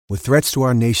With threats to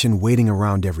our nation waiting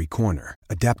around every corner,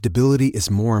 adaptability is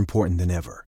more important than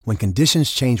ever. When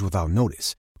conditions change without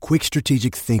notice, quick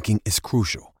strategic thinking is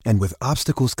crucial. And with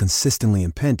obstacles consistently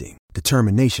impending,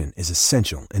 determination is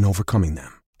essential in overcoming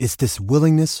them. It's this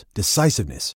willingness,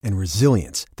 decisiveness, and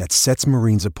resilience that sets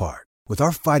Marines apart. With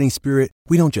our fighting spirit,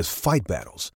 we don't just fight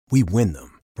battles, we win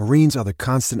them. Marines are the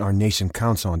constant our nation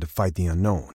counts on to fight the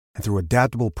unknown. And through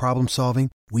adaptable problem solving,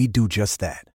 we do just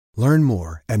that. Learn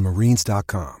more at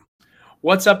marines.com.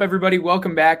 What's up, everybody?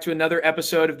 Welcome back to another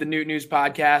episode of the Newt News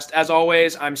Podcast. As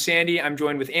always, I'm Sandy. I'm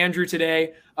joined with Andrew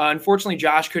today. Unfortunately,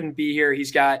 Josh couldn't be here.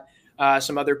 He's got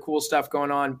some other cool stuff going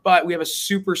on, but we have a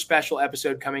super special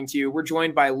episode coming to you. We're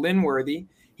joined by Lynn.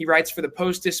 He writes for the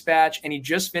Post-Dispatch, and he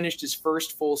just finished his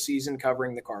first full season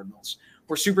covering the Cardinals.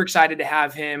 We're super excited to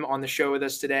have him on the show with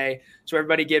us today, so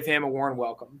everybody give him a warm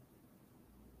welcome.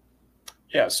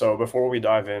 Yeah, so before we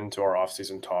dive into our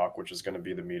offseason talk, which is going to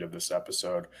be the meat of this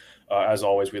episode, as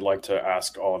always, we'd like to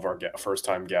ask all of our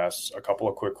first-time guests a couple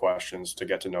of quick questions to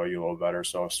get to know you a little better.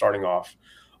 So starting off,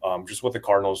 just with the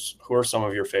Cardinals, who are some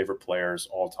of your favorite players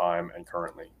all time and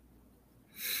currently?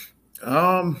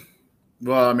 Well,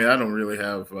 I mean, I don't really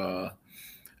have I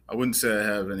wouldn't say I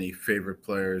have any favorite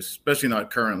players, especially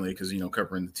not currently because,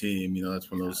 covering the team, that's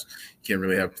one of those you can't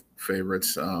really have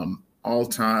favorites. All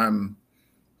time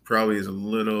probably is a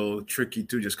little tricky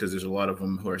too, just because there's a lot of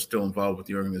them who are still involved with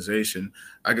the organization.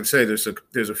 I could say there's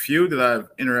a few that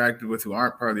I've interacted with who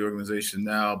aren't part of the organization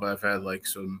now, but I've had like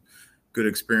some good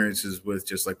experiences with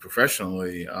just like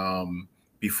professionally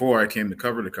before I came to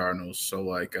cover the Cardinals. So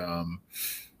like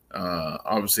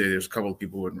obviously there's a couple of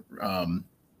people who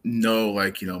know,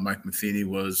 like, Mike Matheny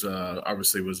was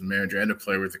obviously was a manager and a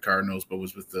player with the Cardinals, but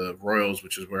was with the Royals,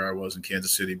 which is where I was in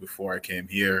Kansas City before I came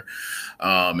here.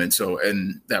 And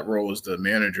that role as the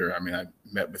manager, I mean, I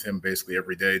met with him basically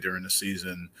every day during the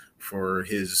season for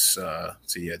his,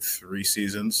 he had 3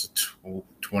 seasons,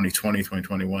 2020,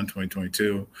 2021,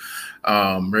 2022.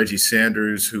 Reggie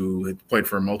Sanders, who had played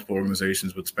for multiple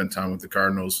organizations but spent time with the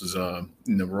Cardinals, was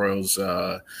in the Royals.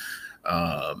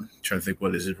 Trying to think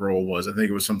what his role was. I think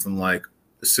it was something like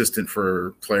assistant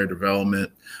for player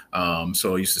development.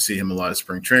 So I used to see him a lot of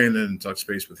spring training and talk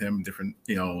space with him, different,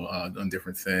 on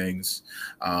different things.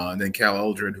 And then Cal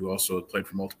Eldred, who also played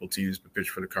for multiple teams but pitched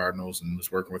for the Cardinals and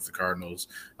was working with the Cardinals,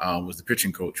 was the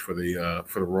pitching coach for the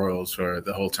Royals for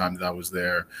the whole time that I was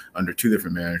there under 2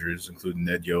 different managers, including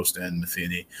Ned Yost and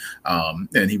Matheny.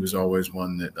 And he was always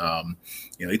one that,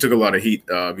 he took a lot of heat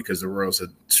because the Royals had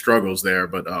struggles there,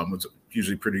 but was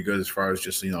usually pretty good as far as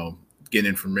just, getting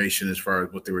information as far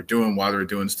as what they were doing, why they were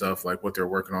doing stuff, like what they're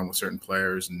working on with certain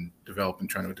players and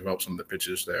trying to develop some of the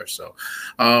pitches there. So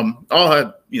all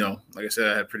had, like I said,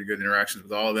 I had pretty good interactions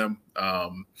with all of them.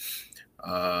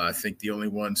 I think the only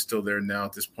one still there now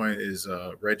at this point is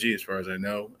Reggie, as far as I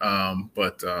know.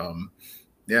 But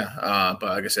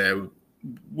like I said, I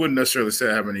wouldn't necessarily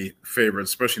say I have any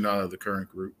favorites, especially not out of the current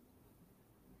group.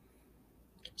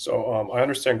 So I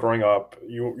understand growing up,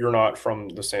 you're not from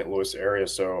the St. Louis area.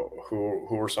 So who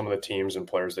were some of the teams and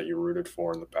players that you rooted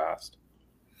for in the past?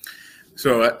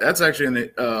 So that's actually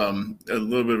a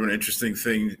little bit of an interesting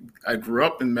thing. I grew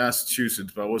up in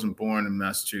Massachusetts, but I wasn't born in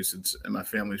Massachusetts, and my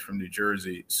family's from New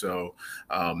Jersey. So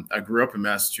I grew up in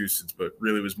Massachusetts, but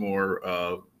really was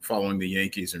more following the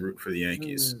Yankees and rooting for the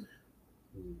Yankees.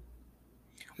 Mm.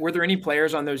 Were there any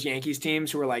players on those Yankees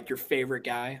teams who were like your favorite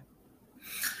guy?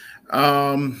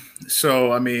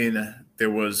 So, I mean, there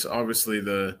was obviously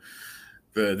the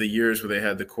years where they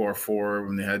had the core 4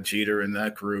 when they had Jeter in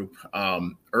that group.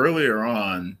 Earlier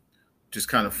on, just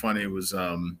kind of funny, was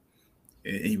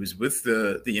he was with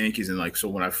the Yankees, and so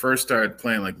when I first started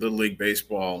playing like Little League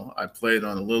baseball, I played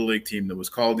on a Little League team that was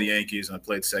called the Yankees, and I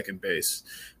played second base.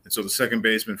 And so the second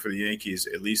baseman for the Yankees,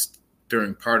 at least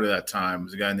during part of that time,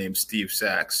 was a guy named Steve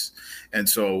Sachs. And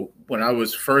so when I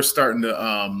was first starting to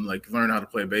learn how to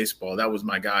play baseball, that was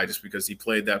my guy, just because he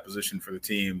played that position for the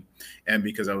team and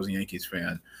because I was a Yankees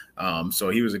fan. So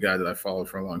he was a guy that I followed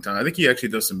for a long time. I think he actually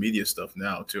does some media stuff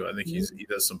now too. I think he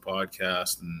does some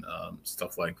podcasts and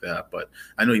stuff like that. But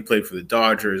I know he played for the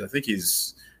Dodgers. I think he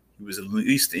was at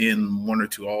least in 1 or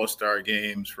 2 All-Star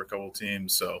games for a couple of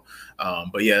teams. So,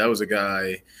 but yeah, that was a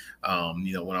guy,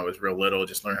 when I was real little,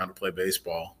 just learned how to play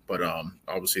baseball. But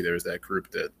obviously there was that group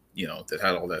that, that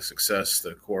had all that success,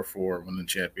 the core 4, won the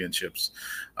championships.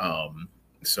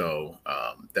 So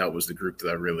that was the group that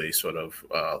I really sort of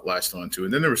latched onto.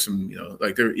 And then there was some,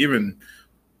 there even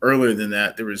earlier than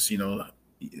that, there was, I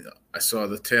saw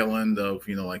the tail end of,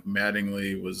 like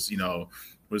Mattingly was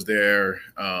there.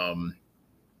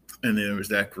 And then there was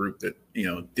that group that,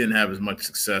 didn't have as much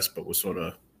success, but was sort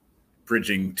of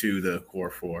bridging to the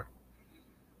core four.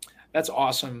 That's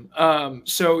awesome.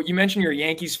 So you mentioned you're a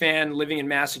Yankees fan living in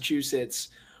Massachusetts.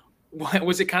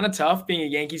 Was it kind of tough being a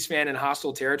Yankees fan in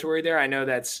hostile territory there? I know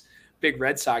that's big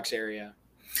Red Sox area.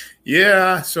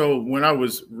 Yeah. So when I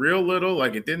was real little,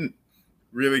 like it didn't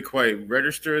really quite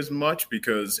register as much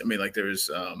because I mean, like there was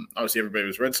obviously everybody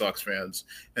was Red Sox fans,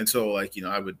 and so like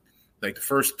I would like the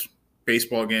first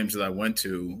baseball games that I went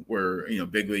to were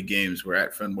big league games were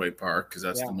at Fenway Park because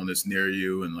that's the one that's near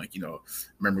you, and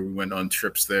remember we went on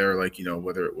trips there,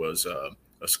 whether it was a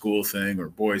school thing or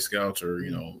Boy Scouts or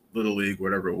Little League,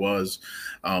 whatever it was.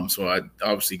 So I'd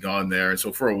obviously gone there, and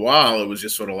so for a while it was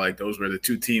just sort of like those were the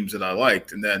two teams that I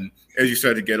liked, and then as you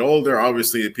started to get older,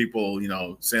 obviously the people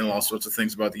saying all sorts of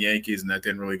things about the Yankees, and that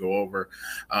didn't really go over.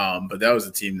 But that was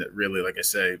a team that really, like I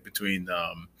say, between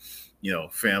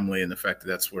family and the fact that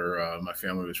that's where my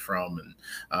family was from, and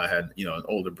I had an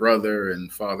older brother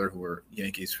and father who were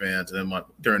Yankees fans, and then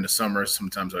during the summer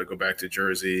sometimes I'd go back to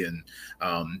Jersey and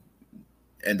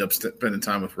end up spending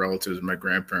time with relatives and my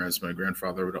grandparents. My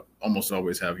grandfather would almost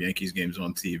always have Yankees games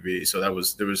on TV. So it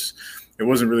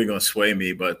wasn't really going to sway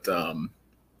me, but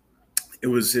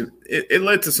it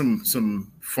led to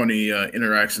some funny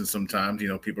interactions sometimes,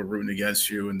 people rooting against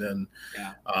you. And then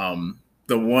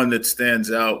the one that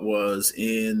stands out was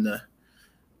in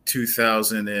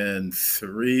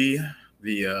 2003,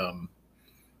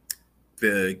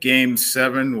 the Game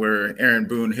 7 where Aaron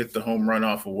Boone hit the home run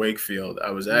off of Wakefield. I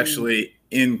was actually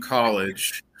in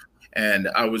college, and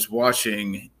I was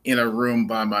watching in a room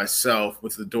by myself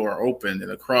with the door open,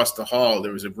 and across the hall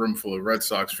there was a room full of Red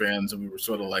Sox fans, and we were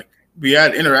sort of like we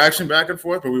had interaction back and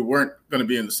forth, but we weren't going to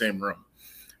be in the same room.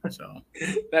 So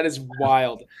that is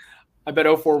wild. I bet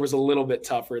 04 was a little bit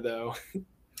tougher though.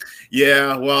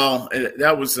 Yeah, well,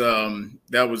 that was I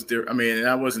mean,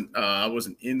 I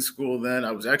wasn't in school then.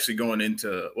 I was actually going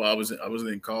into I wasn't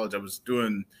in college. I was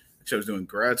doing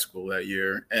grad school that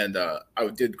year, and I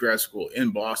did grad school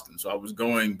in Boston. So I was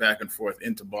going back and forth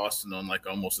into Boston on like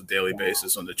almost a daily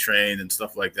basis on the train and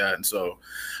stuff like that. And so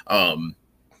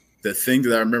the thing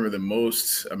that I remember the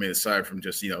most, I mean, aside from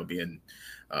just being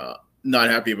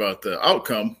not happy about the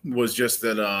outcome, was just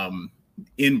that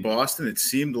in Boston, it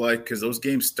seemed like because those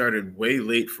games started way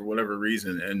late for whatever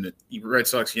reason, and the Red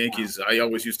Sox Yankees, I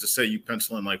always used to say you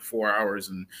pencil in like 4 hours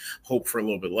and hope for a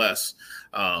little bit less,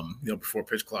 before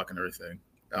pitch clock and everything.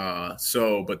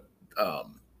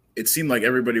 It seemed like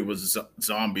everybody was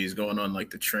zombies going on like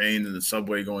the train and the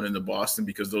subway going into Boston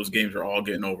because those games were all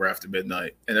getting over after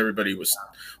midnight, and everybody was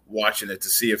watching it to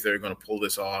see if they were going to pull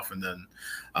this off, and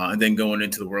then going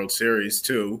into the World Series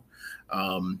too.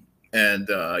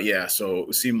 So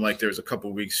it seemed like there was a couple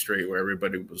of weeks straight where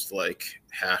everybody was like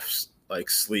half like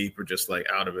sleep or just like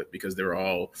out of it because they were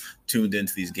all tuned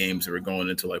into these games that were going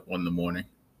into like 1 a.m.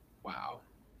 Wow.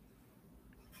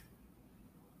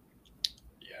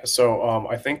 Yeah. So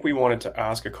I think we wanted to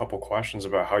ask a couple questions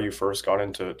about how you first got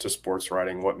into sports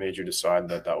writing. What made you decide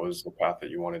that was the path that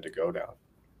you wanted to go down?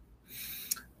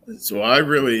 So I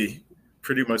really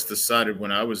pretty much decided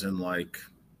when I was in like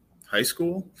high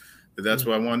school that's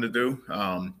what I wanted to do.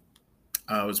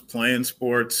 I was playing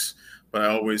sports, but I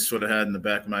always sort of had in the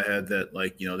back of my head that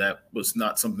that was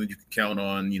not something you could count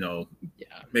on,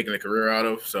 making a career out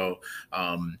of. So,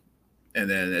 and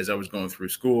then as I was going through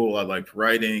school, I liked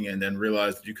writing, and then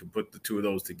realized that you could put the two of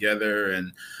those together.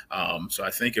 And so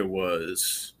I think it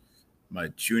was my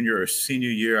junior or senior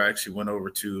year, I actually went over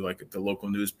to like the local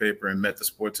newspaper and met the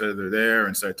sports editor there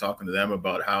and started talking to them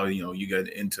about how, you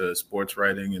get into sports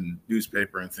writing and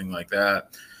newspaper and things like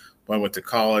that. When I went to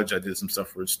college, I did some stuff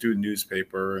for a student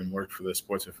newspaper and worked for the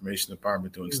sports information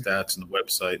department doing stats and the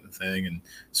website and thing and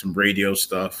some radio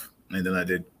stuff. And then I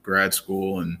did grad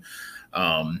school and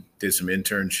did some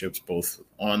internships, both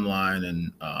online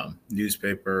and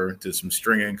newspaper, did some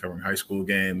stringing covering high school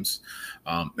games.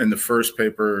 And the first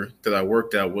paper that I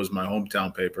worked at was my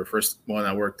hometown paper. First one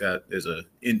I worked at as an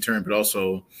intern, but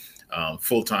also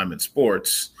full-time in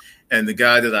sports. And the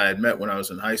guy that I had met when I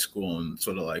was in high school and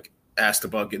sort of like asked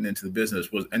about getting into the business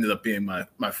ended up being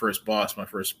my first boss, my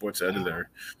first sports editor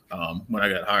when I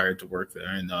got hired to work there.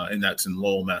 And that's in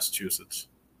Lowell, Massachusetts.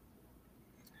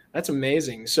 That's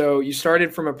amazing. So you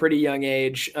started from a pretty young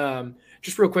age.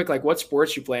 Just real quick, like what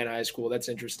sports you play in high school? That's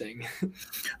interesting.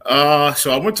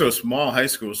 So I went to a small high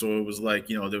school, so it was like,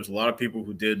 there was a lot of people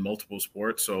who did multiple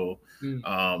sports. So,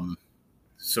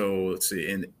 so let's see,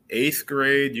 in 8th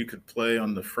grade, you could play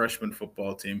on the freshman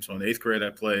football team. So in 8th grade, I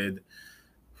played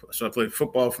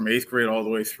football from 8th grade all the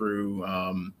way through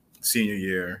senior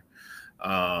year.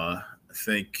 I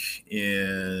think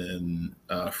in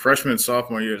freshman and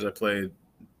sophomore years, I played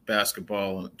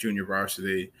basketball, junior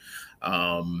varsity.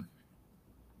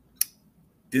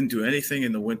 Didn't do anything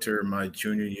in the winter my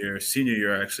junior year. Senior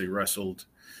year, I actually wrestled.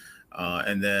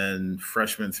 And then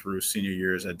freshman through senior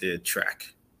years, I did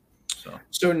track.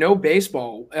 So no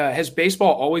baseball. Has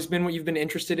baseball always been what you've been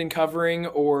interested in covering,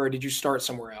 or did you start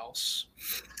somewhere else?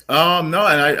 No,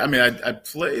 and I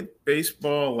played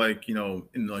baseball like,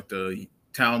 in like the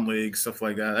town league, stuff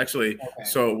like that. Actually, Okay.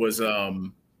 So it was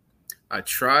I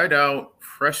tried out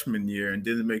freshman year and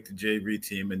didn't make the JV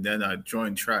team, and then I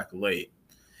joined track late.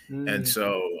 And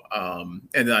so, and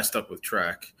then I stuck with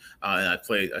track, and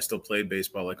I still played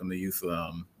baseball like on the youth,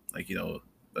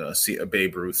 see a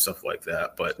Babe Ruth, stuff like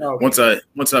that. But once I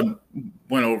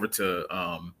went over to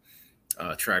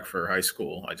track for high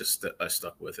school, I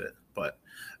stuck with it. But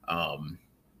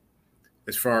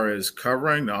as far as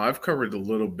covering, no, I've covered a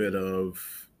little bit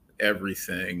of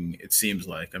everything. It seems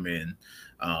like,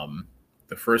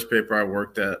 the first paper I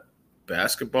worked at,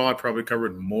 basketball, I probably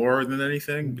covered more than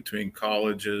anything between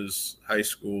colleges, high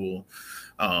school,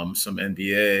 some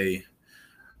NBA.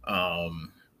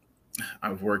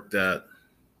 I've worked at,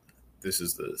 this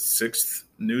is the 6th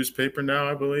newspaper now,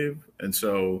 I believe. And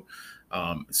so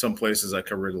some places I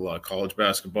covered a lot of college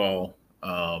basketball.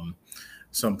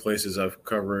 Some places I've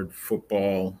covered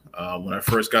football. When I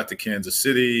first got to Kansas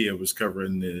City, I was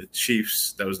covering the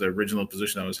Chiefs. That was the original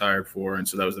position I was hired for. And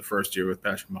so that was the first year with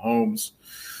Patrick Mahomes.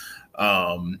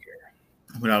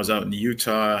 When I was out in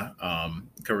Utah,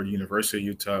 covered University of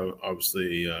Utah.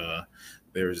 Obviously,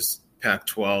 there's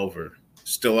Pac-12, or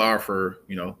still are for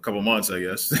a couple months, I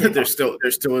guess. there still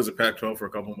is a Pac-12 for a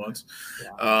couple months.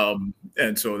 Yeah.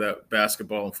 And so that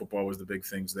basketball and football was the big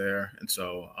things there. And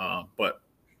so, but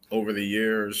over the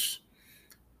years,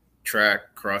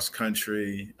 track, cross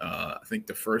country. I think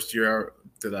the first year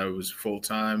that I was full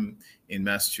time in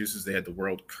Massachusetts, they had the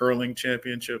World Curling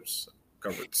Championships.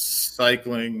 Covered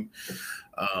cycling,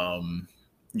 a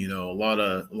lot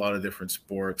of different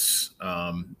sports.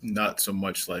 Not so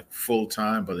much like full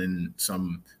time, but in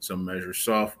some measure,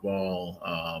 softball,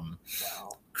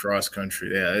 cross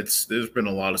country. Yeah, there's been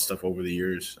a lot of stuff over the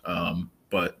years.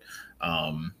 But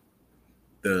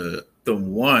the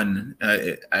one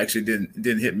it actually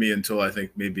didn't hit me until I think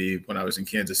maybe when I was in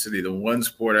Kansas City. The one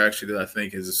sport actually that I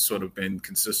think has sort of been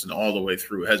consistent all the way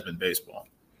through has been baseball.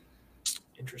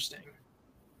 Interesting.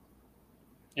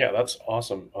 Yeah, that's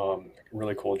awesome.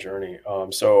 Really cool journey.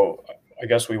 So I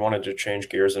guess we wanted to change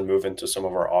gears and move into some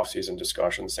of our off-season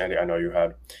discussions. Sandy, I know you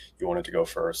wanted to go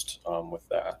first with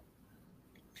that.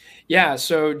 Yeah.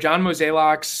 So John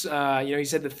Mozeliak's, he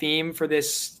said the theme for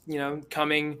this,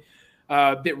 coming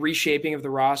bit reshaping of the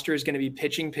roster is going to be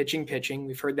pitching, pitching, pitching.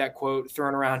 We've heard that quote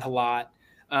thrown around a lot.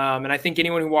 And I think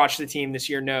anyone who watched the team this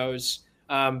year knows,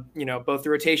 both the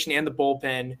rotation and the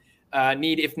bullpen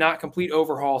need, if not complete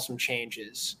overhaul, some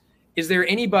changes. Is there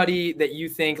anybody that you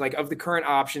think, like, of the current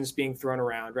options being thrown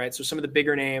around, right? So some of the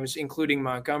bigger names, including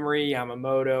Montgomery,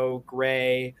 Yamamoto,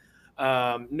 Gray,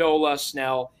 Nola,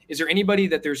 Snell. Is there anybody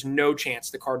that there's no chance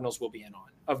the Cardinals will be in on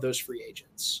of those free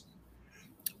agents?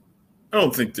 I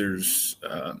don't think there's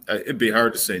it'd be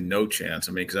hard to say no chance.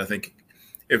 Because I think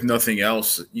if nothing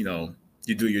else, you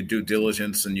do your due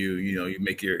diligence and you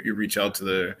make you reach out to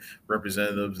the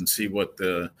representatives and see what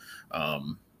the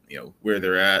where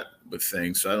they're at with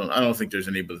things. So I don't think there's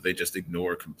anybody they just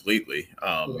ignore completely.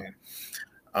 I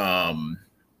think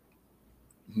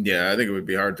it would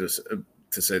be hard to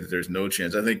say that there's no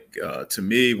chance. I think to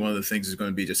me, one of the things is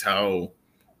going to be just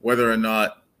whether or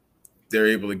not they're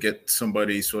able to get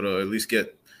somebody sort of at least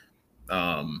get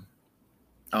I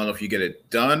don't know if you get it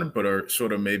done, but or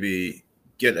sort of maybe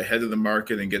get ahead of the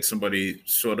market and get somebody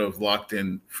sort of locked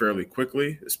in fairly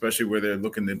quickly, especially where they're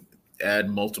looking to add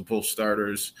multiple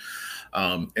starters.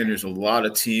 And there's a lot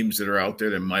of teams that are out there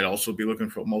that might also be looking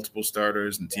for multiple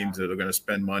starters and teams that are going to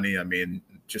spend money.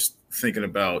 Just thinking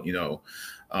about, the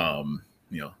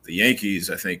Yankees,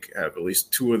 I think, have at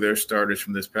least 2 of their starters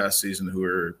from this past season who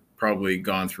are probably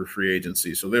gone through free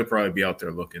agency. So they'll probably be out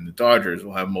there looking. The Dodgers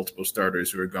will have multiple starters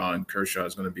who are gone. Kershaw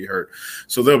is going to be hurt.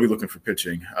 So they'll be looking for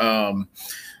pitching.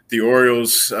 The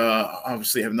Orioles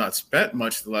obviously have not spent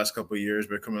much the last couple of years,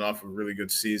 but coming off a really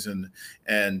good season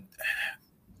and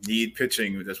need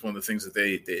pitching. That's one of the things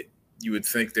that you would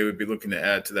think they would be looking to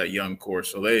add to that young core.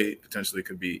 So they potentially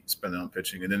could be spending on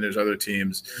pitching. And then there's other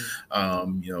teams,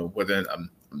 whether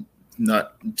I'm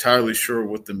not entirely sure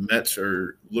what the Mets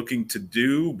are looking to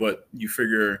do, but you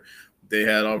figure they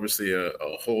had obviously a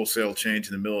wholesale change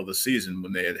in the middle of the season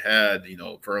when they had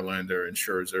Verlander and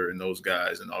Scherzer and those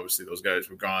guys. And obviously those guys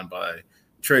were gone by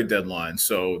trade deadline.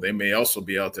 So they may also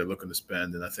be out there looking to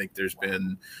spend. And I think there's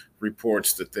been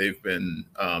reports that they've been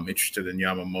interested in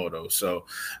Yamamoto. So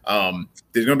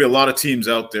there's going to be a lot of teams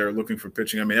out there looking for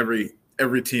pitching. I mean,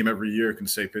 every team every year can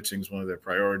say pitching is one of their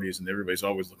priorities, and everybody's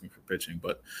always looking for pitching.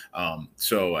 But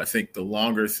so I think the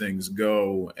longer things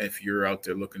go, if you're out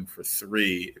there looking for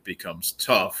 3, it becomes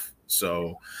tough.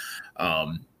 So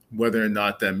whether or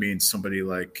not that means somebody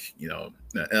like,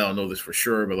 I don't know this for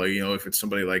sure, but if it's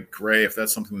somebody like Gray, if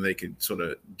that's something they could sort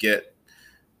of get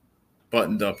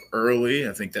buttoned up early,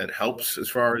 I think that helps as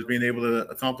far as being able to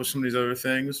accomplish some of these other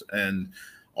things. And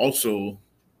also,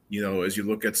 as you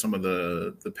look at some of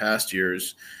the past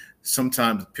years,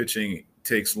 sometimes pitching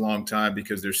takes a long time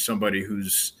because there's somebody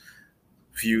who's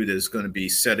viewed as going to be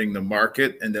setting the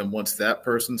market. And then once that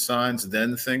person signs,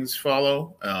 then things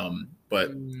follow.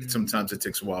 But sometimes it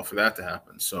takes a while for that to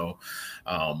happen. So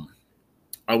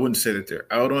I wouldn't say that they're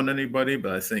out on anybody,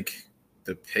 but I think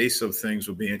the pace of things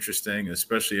will be interesting,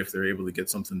 especially if they're able to get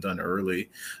something done early.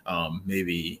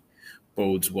 Maybe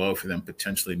bodes well for them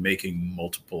potentially making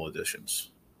multiple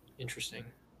additions. Interesting.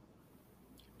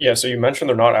 Yeah, so you mentioned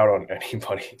they're not out on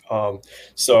anybody.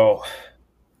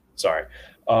 Sorry.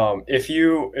 If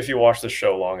you watch the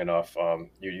show long enough,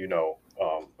 you know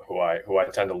who I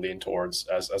tend to lean towards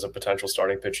as a potential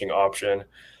starting pitching option.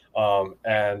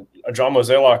 And John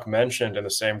Mozeliak mentioned in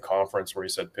the same conference where he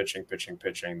said pitching,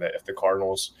 that if the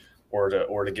Cardinals were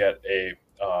to get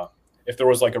if there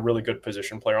was like a really good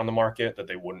position player on the market, that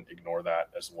they wouldn't ignore that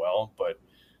as well. But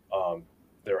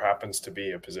there happens to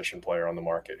be a position player on the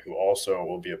market who also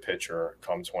will be a pitcher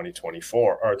come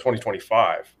 2024 or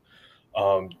 2025.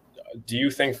 Do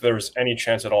you think there's any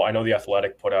chance at all? I know the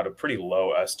Athletic put out a pretty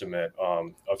low estimate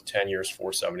of 10 years,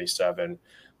 $477,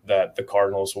 that the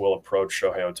Cardinals will approach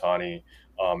Shohei Ohtani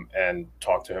and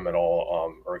talk to him at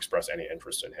all or express any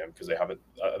interest in him, because they haven't.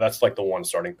 That's like the one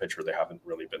starting pitcher they haven't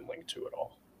really been linked to at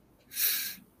all.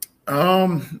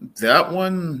 That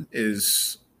one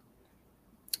is,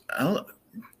 I'm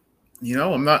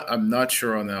not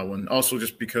sure on that one. Also,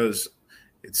 just because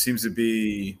it seems to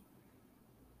be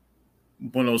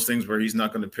one of those things where he's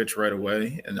not going to pitch right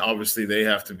away, and obviously they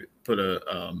have to put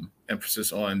a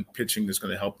emphasis on pitching that's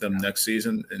going to help them next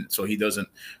season, and so he doesn't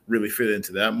really fit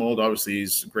into that mold. Obviously,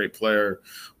 he's a great player.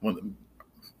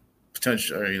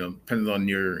 Potentially, depending on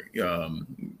your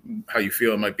how you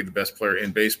feel, it might be the best player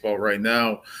in baseball right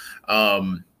now.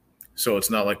 So it's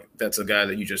not like that's a guy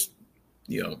that you just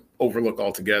overlook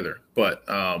altogether. But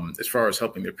as far as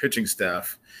helping their pitching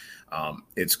staff,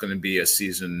 it's going to be a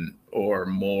season or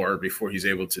more before he's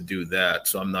able to do that.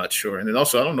 So I'm not sure. And then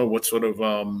also, I don't know what sort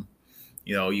of,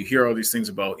 you hear all these things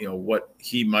about, what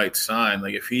he might sign.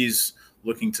 Like if he's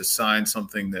looking to sign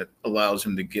something that allows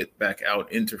him to get back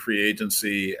out into free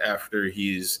agency after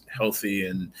he's healthy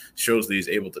and shows that he's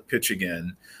able to pitch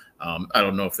again. I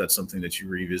don't know if that's something that you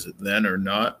revisit then or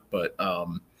not, but I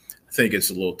think it's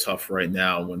a little tough right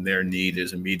now when their need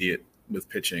is immediate with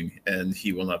pitching, and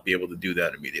he will not be able to do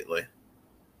that immediately.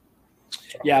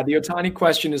 Yeah, the Ohtani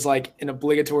question is like an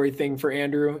obligatory thing for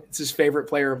Andrew. It's his favorite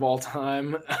player of all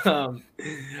time.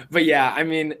 But yeah, I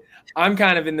mean, I'm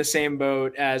kind of in the same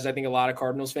boat as I think a lot of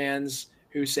Cardinals fans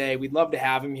who say we'd love to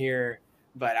have him here,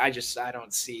 but I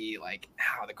don't see like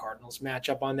how the Cardinals match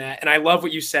up on that. And I love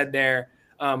what you said there,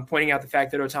 pointing out the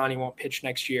fact that Ohtani won't pitch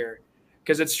next year,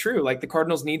 because it's true. Like the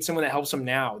Cardinals need someone that helps them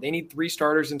now. They need 3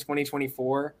 starters in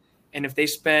 2024. And if they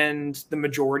spend the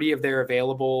majority of their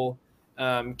available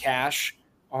cash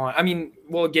on, I mean,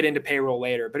 we'll get into payroll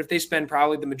later, but if they spend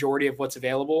probably the majority of what's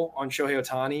available on Shohei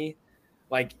Ohtani,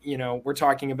 like, we're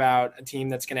talking about a team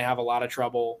that's going to have a lot of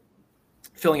trouble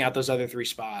filling out those other 3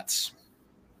 spots.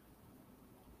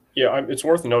 Yeah, it's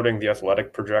worth noting the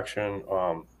Athletic projection.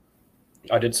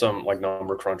 I did some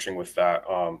number crunching with that.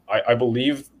 I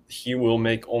believe he will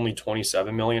make only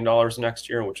 $27 million next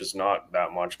year, which is not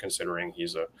that much considering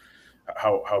he's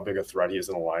how big a threat he is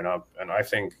in the lineup. And I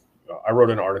think I wrote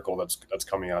an article that's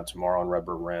coming out tomorrow on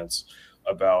Redbird Rants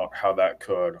about how that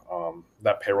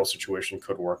payroll situation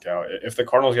could work out if the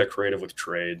Cardinals get creative with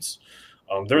trades.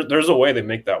 There's a way they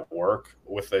make that work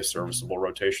with a serviceable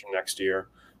rotation next year,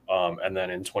 and then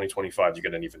in 2025 you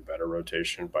get an even better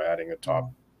rotation by adding a top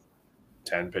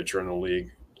 10 pitcher in the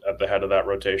league at the head of that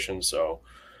rotation. So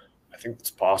I think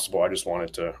it's possible. I just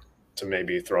wanted to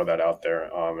maybe throw that out there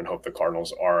and hope the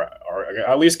Cardinals are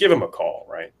at least give him a call,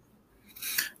 right?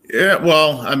 Yeah,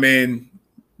 well, I mean,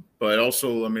 but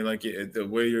also, I mean, like the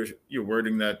way you're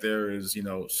wording that there is,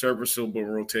 serviceable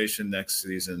rotation next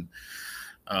season.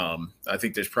 I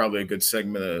think there's probably a good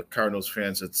segment of Cardinals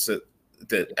fans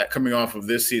that coming off of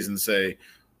this season say,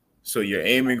 So you're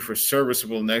aiming for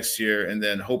serviceable next year and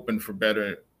then hoping for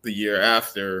better the year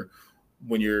after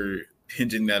when you're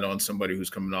hinging that on somebody who's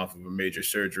coming off of a major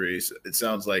surgery. So it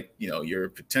sounds like, you're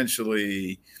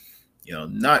potentially,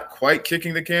 not quite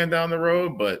kicking the can down the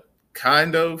road, but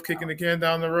kind of kicking the can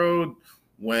down the road,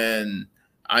 when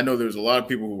I know there's a lot of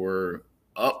people who were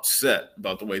upset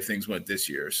about the way things went this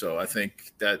year. So I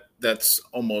think that's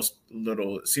almost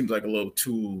it seems like a little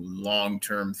too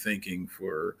long-term thinking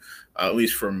for at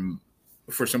least for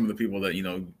some of the people that,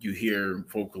 you hear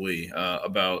vocally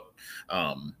about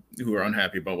who are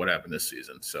unhappy about what happened this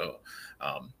season. So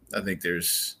I think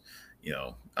there's,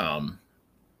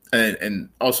 and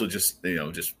also just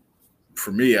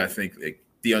for me, I think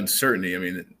the uncertainty,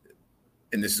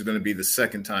 and this is going to be the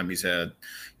second time he's had,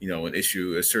 an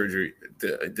issue, a surgery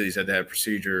that he's had to have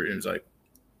procedure. It was like,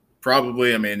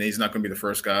 probably, he's not going to be the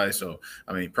first guy. So,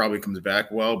 he probably comes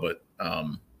back well, but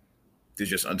there's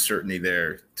just uncertainty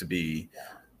there to be,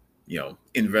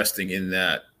 investing in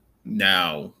that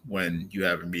now when you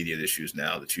have immediate issues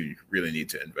now that you really need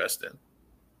to invest in.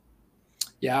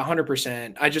 Yeah,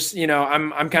 100%. I just,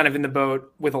 I'm kind of in the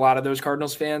boat with a lot of those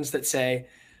Cardinals fans that say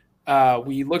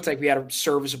we looked like we had a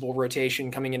serviceable rotation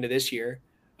coming into this year.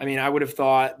 I would have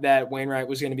thought that Wainwright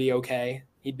was going to be okay.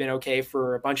 He'd been okay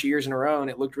for a bunch of years in a row, and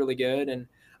it looked really good. And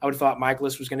I would have thought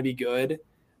Michaelis was going to be good.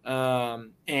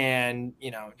 And,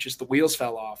 just the wheels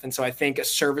fell off. And so I think a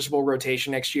serviceable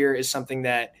rotation next year is something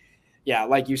that, yeah,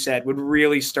 like you said, would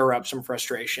really stir up some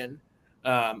frustration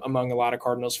among a lot of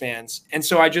Cardinals fans. And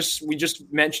so we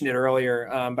just mentioned it earlier,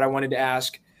 but I wanted to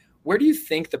ask, where do you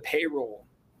think the payroll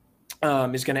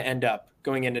is going to end up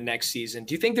going into next season?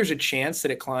 Do you think there's a chance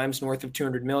that it climbs north of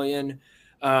 200 million?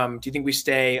 Do you think we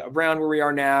stay around where we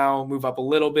are now, move up a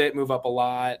little bit, move up a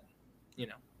lot?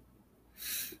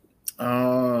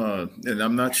 And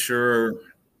I'm not sure.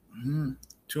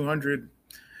 200.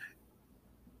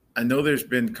 I know there's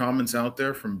been comments out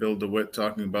there from Bill DeWitt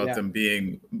talking about them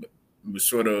being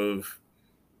sort of,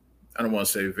 I don't want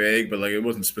to say vague, but like it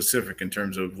wasn't specific in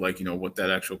terms of like, what that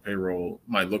actual payroll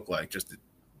might look like. Just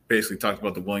basically talked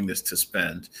about the willingness to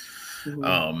spend. Mm-hmm.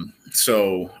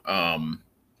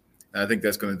 I think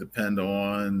that's going to depend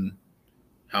on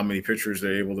how many pitchers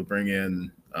they're able to bring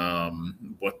in,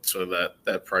 what sort of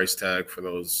that price tag for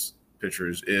those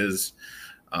pitchers is.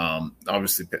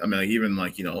 Obviously, even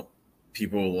like,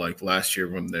 people like last year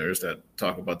when there's that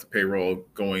talk about the payroll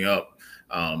going up.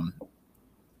 I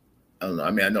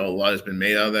know a lot has been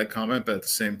made out of that comment, but at the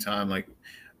same time, like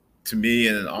to me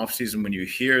in an offseason, when you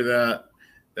hear that,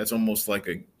 that's almost like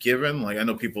a given. Like I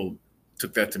know people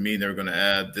took that to mean they were going to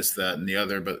add this, that, and the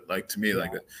other, but like to me,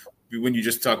 like when you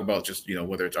just talk about just,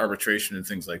 whether it's arbitration and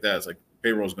things like that, it's like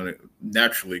payroll is going to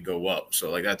naturally go up. So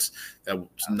like that's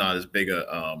not as big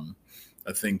a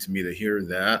thing to me to hear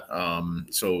that.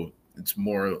 So it's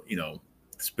more,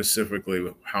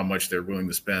 specifically how much they're willing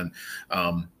to spend.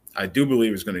 I do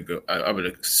believe it's going to go. I would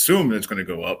assume it's going to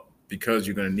go up because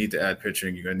you're going to need to add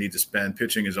pitching. You're going to need to spend.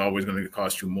 Pitching is always going to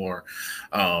cost you more.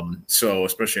 So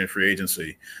especially in free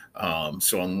agency.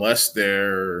 So unless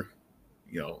they're,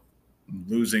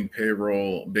 losing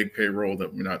big payroll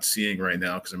that we're not seeing right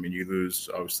now, because you lose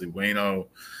obviously Waino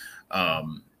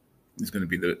is going to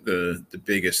be the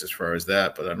biggest as far as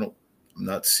that, but I'm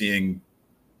not seeing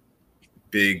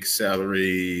big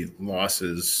salary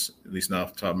losses, at least not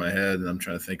off the top of my head. And I'm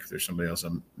trying to think if there's somebody else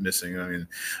I'm missing.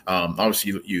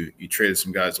 Obviously you traded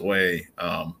some guys away,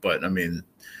 but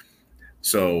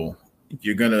so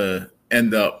you're going to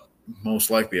end up most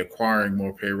likely acquiring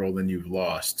more payroll than you've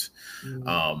lost.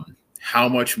 Mm-hmm. How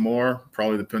much more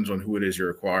probably depends on who it is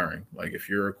you're acquiring. Like if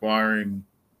you're acquiring,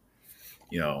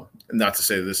 not to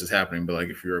say that this is happening, but like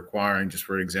if you're acquiring, just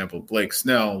for example, Blake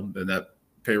Snell, then that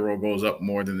payroll goes up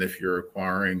more than if you're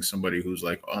acquiring somebody who's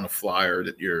like on a flyer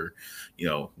that you're,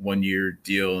 1 year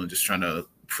deal and just trying to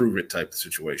prove it type of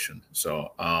situation.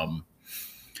 So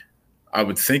I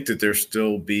would think that there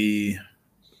still be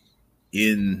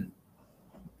in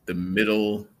the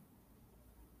middle,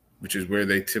 which is where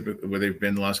they've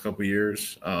been the last couple of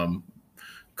years.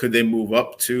 Could they move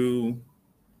up to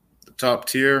the top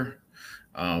tier?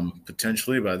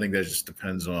 Potentially, but I think that just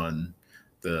depends on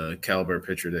the caliber of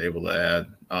pitcher they're able to add.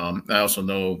 I also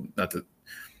know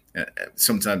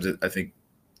sometimes I think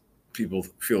people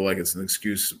feel like it's an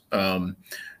excuse.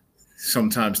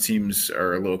 Sometimes teams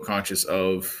are a little conscious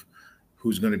of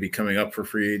who's going to be coming up for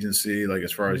free agency, like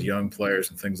as far as young players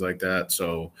and things like that.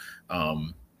 So,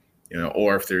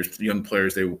 or if there's young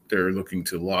players they're looking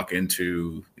to lock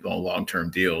into long-term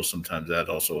deals, sometimes that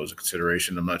also is a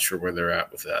consideration. I'm not sure where they're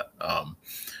at with that.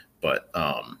 But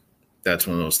that's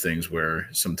one of those things where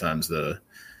sometimes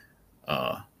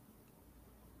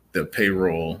the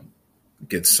payroll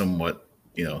gets somewhat,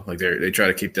 like they try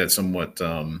to keep that somewhat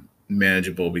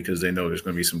manageable because they know there's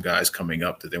going to be some guys coming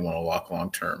up that they want to lock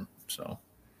long term. So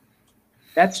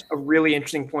that's a really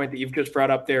interesting point that you've just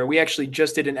brought up there. We actually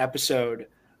just did an episode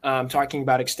talking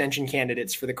about extension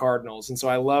candidates for the Cardinals. And so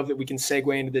I love that we can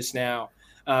segue into this now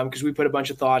because we put a bunch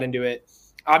of thought into it.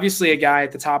 Obviously, a guy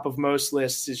at the top of most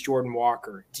lists is Jordan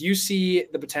Walker. Do you see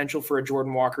the potential for a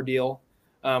Jordan Walker deal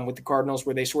with the Cardinals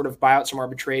where they sort of buy out some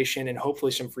arbitration and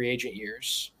hopefully some free agent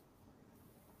years?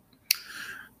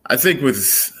 I think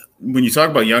when you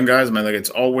talk about young guys, like it's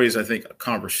always, I think, a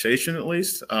conversation at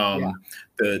least.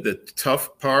 The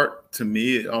tough part to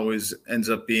me, it always ends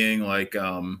up being like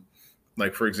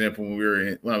for example,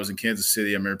 when I was in Kansas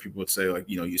City, I remember people would say like,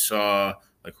 you saw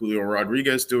like Julio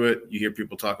Rodriguez do it. You hear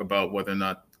people talk about whether or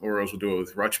not Orioles will do it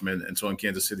with Rutschman. And so in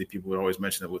Kansas City, people would always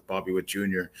mention it with Bobby Witt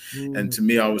Jr. And to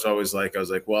me, I was like,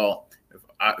 well,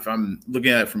 if I'm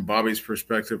looking at it from Bobby's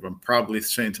perspective, I'm probably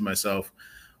saying to myself,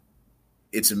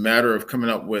 it's a matter of coming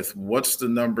up with what's the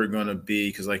number going to be.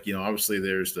 Because obviously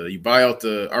there's you buy out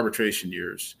the arbitration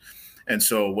years. And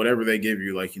so whatever they give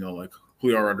you, like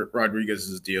Julio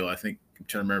Rodriguez's deal, I think I'm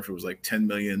trying to remember if it was like $10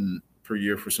 million per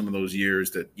year for some of those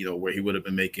years that, where he would have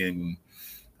been making,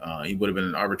 he would have been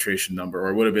an arbitration number, or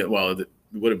it would have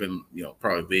been,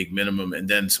 probably league minimum and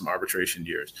then some arbitration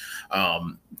years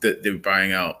that they were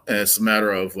buying out. And it's a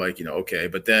matter of okay,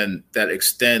 but then that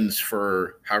extends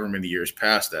for however many years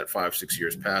past that, 5-6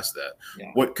 years past that.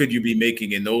 Yeah. What could you be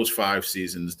making in those 5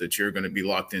 seasons that you're going to be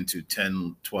locked into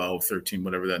 10, 12, 13,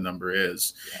 whatever that number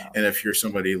is? Yeah. And if you're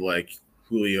somebody like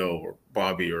Julio or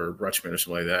Bobby or Rutschman or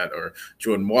something like that, or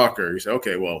Jordan Walker, you say,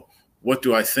 okay, well, what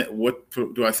do I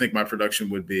think my production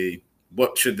would be?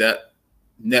 What should that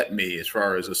net me as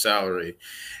far as a salary?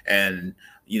 And,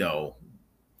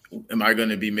 am I going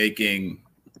to be making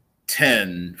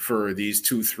 10 for these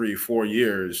 2, 3, 4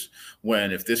 years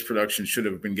when if this production should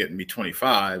have been getting me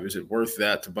 25, is it worth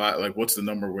that to buy? Like, what's the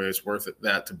number where it's worth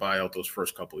that to buy out those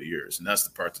first couple of years? And that's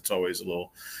the part that's always a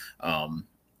little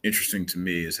interesting to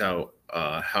me, is how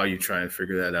you try and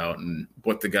figure that out and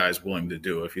what the guy's willing to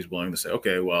do. If he's willing to say,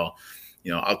 okay, well,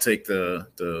 I'll take the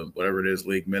whatever it is,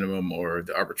 league minimum or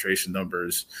the arbitration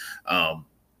numbers,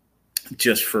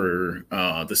 just for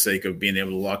the sake of being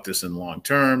able to lock this in long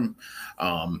term,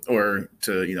 or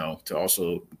to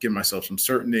also give myself some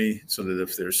certainty so that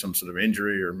if there's some sort of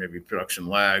injury or maybe production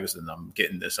lags, then I'm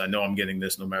getting this. I know I'm getting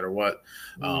this no matter what.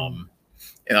 And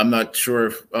I'm not sure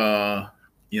if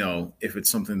if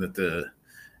it's something that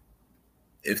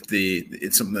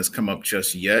it's something that's come up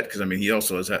just yet, because he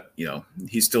also has that,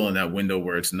 he's still in that window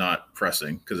where it's not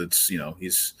pressing, because it's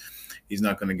he's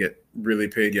not going to get really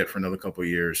paid yet for another couple of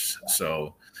years.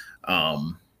 So I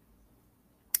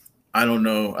don't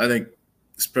know. I think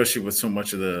especially with so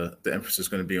much of the emphasis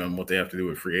going to be on what they have to do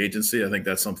with free agency, I think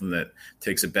that's something that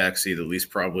takes a backseat at least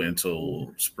probably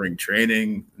until spring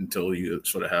training, until you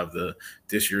sort of have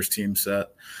this year's team set.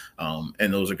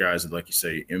 And those are guys that, like you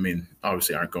say,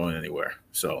 obviously aren't going anywhere.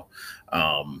 So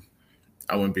I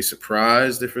wouldn't be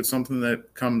surprised if it's something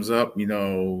that comes up,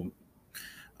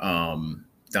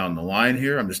 down the line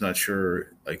here. I'm just not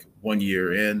sure, like 1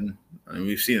 year in.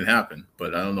 We've seen it happen,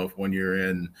 but I don't know if 1 year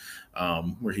in,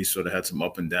 where he sort of had some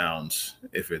up and downs,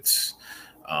 if it's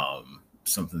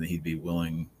something that he'd be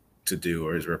willing to do,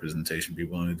 or his representation be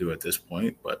willing to do at this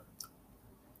point. But,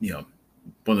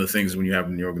 one of the things when you have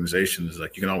in the organization is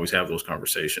like you can always have those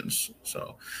conversations.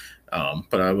 So,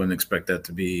 but I wouldn't expect that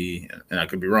to be, and I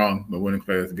could be wrong, but wouldn't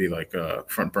expect it to be like a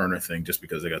front burner thing just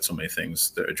because they got so many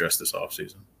things to address this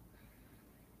offseason.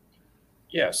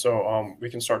 Yeah, so we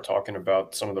can start talking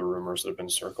about some of the rumors that have been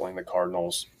circling the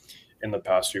Cardinals in the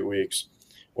past few weeks.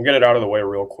 We'll get it out of the way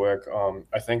real quick.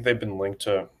 I think they've been linked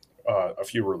to a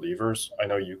few relievers. I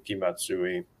know Yuki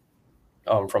Matsui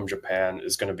from Japan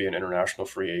is going to be an international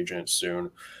free agent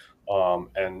soon,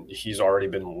 and he's already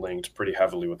been linked pretty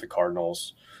heavily with the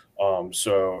Cardinals.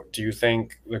 So do you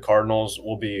think the Cardinals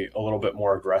will be a little bit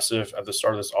more aggressive at the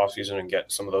start of this offseason and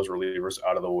get some of those relievers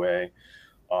out of the way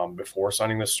before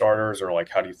signing the starters, or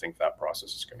how do you think that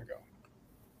process is going to go?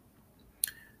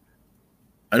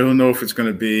 I don't know if it's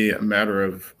going to be a matter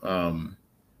of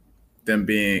them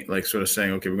being sort of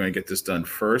saying, okay, we're going to get this done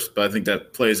first. But I think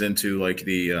that plays into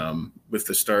the with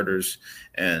the starters,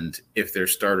 and if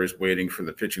there's starters waiting for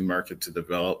the pitching market to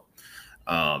develop.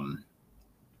 I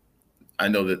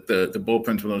know that the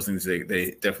bullpen's one of those things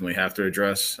they definitely have to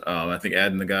address. I think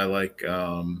adding the guy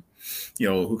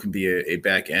who can be a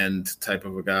back end type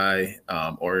of a guy,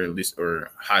 or at least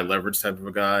high leverage type of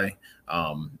a guy,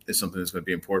 is something that's going to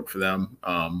be important for them.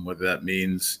 Whether that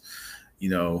means,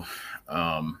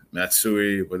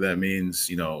 Matsui, what that means,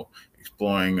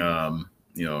 exploring,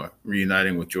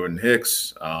 reuniting with Jordan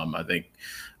Hicks. I think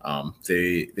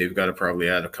they've got to probably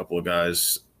add a couple of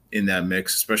guys in that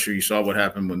mix, especially you saw what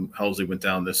happened when Helsley went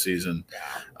down this season.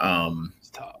 It's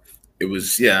tough. It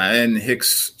was, and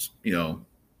Hicks,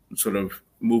 sort of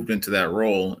moved into that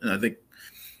role. And I think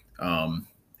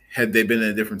had they been in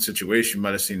a different situation, you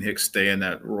might have seen Hicks stay in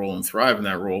that role and thrive in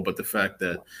that role. But the fact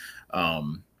that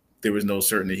there was no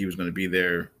certainty he was going to be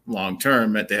there long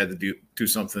term meant they had to do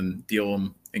something, deal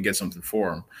him, and get something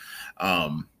for him.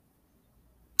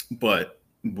 But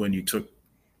when you took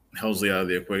Helsley out of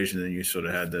the equation, then you sort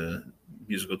of had the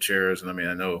musical chairs. And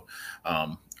I know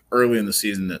early in the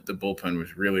season that the bullpen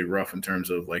was really rough in terms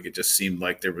of it just seemed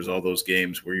like there was all those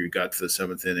games where you got to the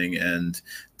seventh inning and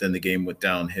then the game went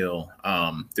downhill.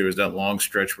 There was that long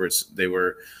stretch where they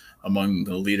were among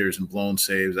the leaders in blown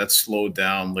saves. That slowed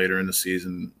down later in the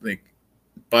season. I think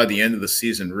by the end of the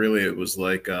season, really, it was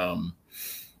I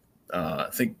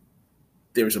think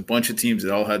there was a bunch of teams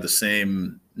that all had the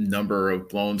same number of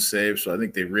blown saves. So I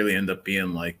think they really end up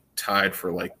being tied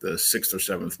for the sixth or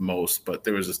seventh most. But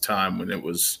there was this time when it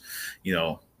was,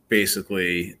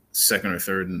 basically second or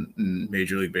third in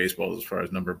Major League Baseball as far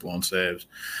as number of blown saves.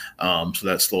 So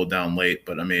that slowed down late.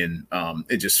 But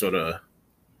it just sort of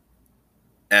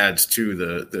adds to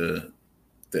the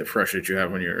pressure that you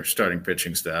have when you're starting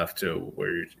pitching staff too,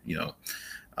 where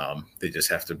they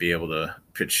just have to be able to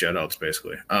pitch shutouts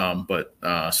basically.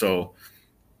 So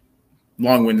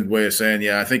long-winded way of saying,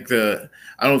 I think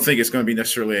I don't think it's going to be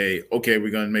necessarily we're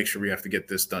going to make sure we have to get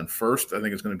this done first. I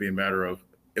think it's going to be a matter of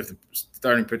if the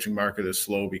starting pitching market is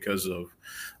slow because of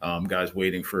guys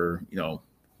waiting for,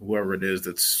 whoever it is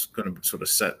that's going to sort of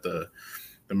set the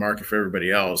market for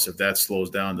everybody else. If that slows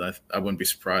down, I wouldn't be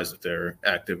surprised if they're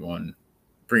active on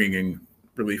bringing in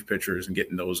relief pitchers and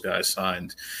getting those guys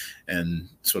signed and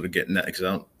sort of getting that.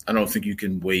 Because I don't think you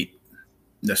can wait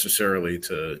necessarily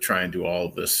to try and do all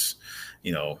of this,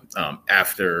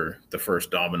 after the first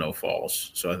domino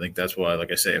falls. So I think that's why,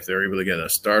 like I say, if they're able to get a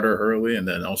starter early and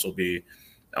then also be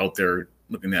out there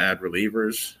looking to add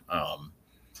relievers,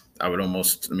 I would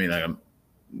almost, I'm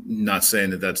not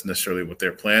saying that that's necessarily what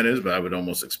their plan is, but I would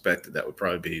almost expect that would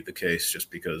probably be the case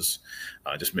just because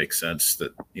it just makes sense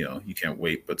that, you can't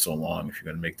wait but so long if you're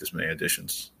going to make this many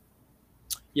additions.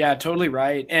 Yeah, totally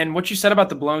right. And what you said about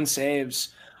the blown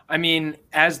saves,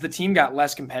 as the team got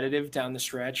less competitive down the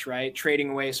stretch, right, trading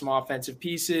away some offensive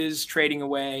pieces, trading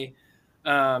away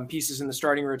pieces in the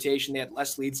starting rotation, they had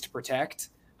less leads to protect.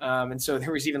 And so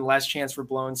there was even less chance for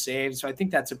blown saves. So I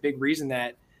think that's a big reason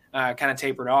that kind of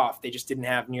tapered off. They just didn't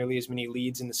have nearly as many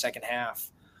leads in the second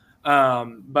half.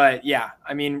 But yeah,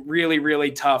 really,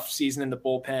 really tough season in the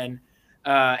bullpen.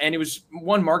 And it was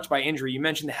one marked by injury. You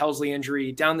mentioned the Helsley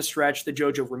injury down the stretch. The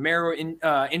Jojo Romero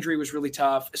injury was really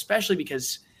tough, especially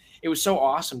because it was so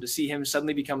awesome to see him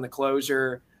suddenly become the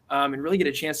closer and really get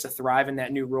a chance to thrive in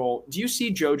that new role. Do you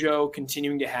see Jojo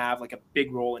continuing to have a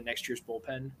big role in next year's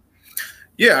bullpen?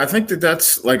 Yeah, I think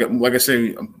that's like I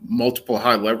say, multiple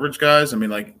high leverage guys.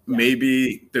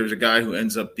 Maybe there's a guy who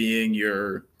ends up being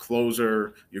your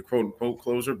closer, your quote unquote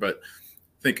closer, but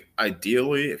I think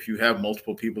ideally if you have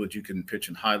multiple people that you can pitch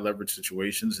in high leverage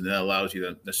situations, and that allows you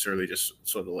to necessarily just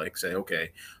sort of say, okay,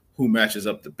 who matches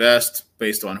up the best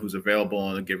based on who's available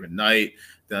on a given night,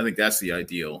 then I think that's the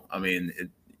ideal.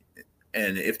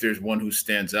 And if there's one who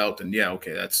stands out, then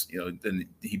that's then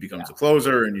he becomes a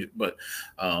closer. But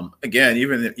again,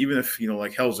 even if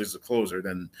Helsley's a closer,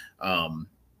 then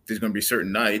there's going to be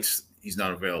certain nights he's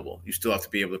not available. You still have to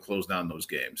be able to close down those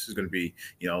games. There's going to be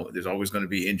there's always going to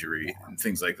be injury and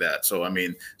things like that. So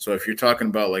so if you're talking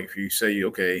about if you say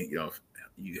if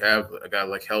you have a guy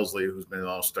like Helsley who's been an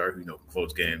all-star who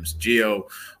close games. Gio,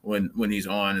 when he's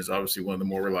on, is obviously one of the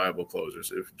more reliable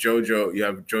closers. If you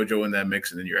have JoJo in that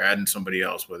mix, and then you're adding somebody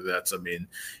else, whether that's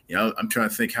I'm trying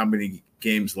to think how many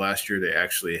games last year they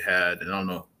actually had, and I don't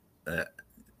know.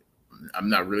 I'm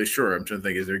not really sure. I'm trying to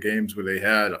think, is there games where they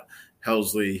had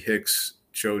Helsley, Hicks,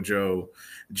 JoJo,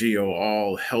 Gio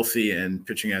all healthy and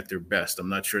pitching at their best? I'm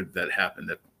not sure that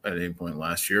happened at any point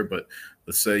last year, but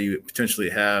let's say you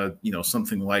potentially have,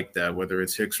 something like that, whether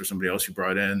it's Hicks or somebody else you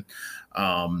brought in,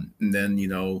 and then,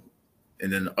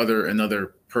 and then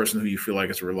another person who you feel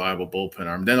like is a reliable bullpen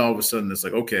arm. Then all of a sudden it's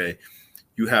okay,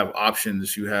 you have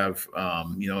options, you have,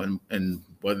 and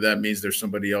whether that means there's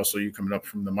somebody else, you coming up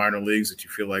from the minor leagues that you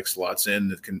feel like slots in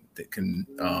that can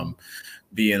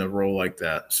be in a role like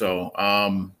that. So,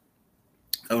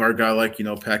 or a guy like,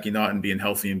 Packy Naughton being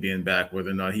healthy and being back,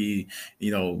 whether or not he,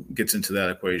 gets into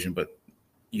that equation. But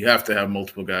you have to have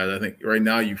multiple guys. I think right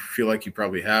now you feel like you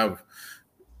probably have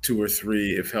 2 or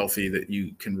 3, if healthy, that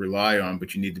you can rely on,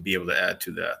 but you need to be able to add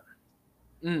to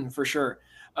that. For sure.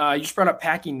 You just brought up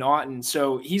Packy Naughton.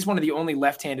 So he's one of the only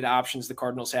left-handed options the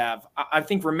Cardinals have. I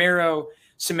think Romero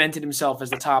cemented himself as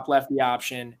the top lefty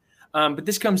option. But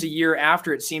this comes a year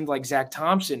after it seemed like Zach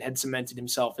Thompson had cemented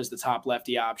himself as the top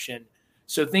lefty option.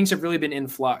 So things have really been in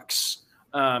flux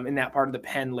in that part of the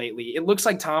pen lately. It looks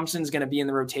like Thompson's going to be in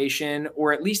the rotation,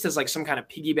 or at least as like some kind of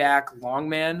piggyback long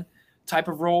man type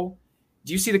of role.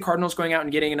 Do you see the Cardinals going out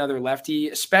and getting another lefty,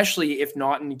 especially if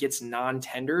Naughton gets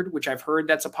non-tendered, which I've heard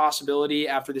that's a possibility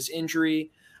after this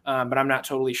injury, but I'm not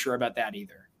totally sure about that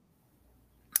either.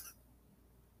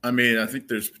 I mean, I think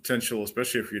there's potential,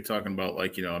 especially if you're talking about I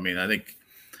think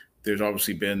there's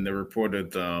obviously been the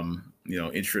reported,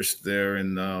 interest there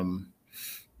in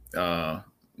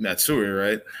Matsui,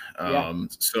 right? Yeah.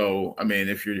 So, I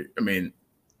mean, I'm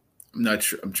not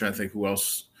sure. I'm trying to think who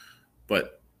else,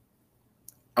 but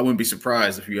I wouldn't be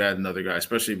surprised if you had another guy,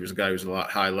 especially if it was a guy who's a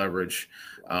lot high leverage.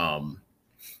 I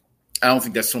don't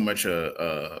think that's so much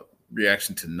a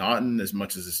reaction to Naughton as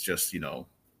much as it's just,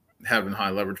 having a high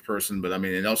leverage person. But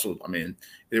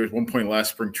there was one point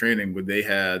last spring training where they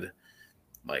had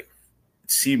it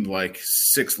seemed like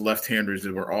 6 left-handers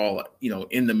that were all,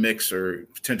 in the mix or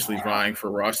potentially vying for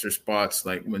roster spots.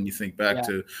 Like when you think back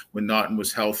to when Naughton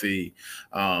was healthy,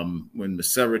 when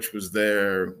Misevich was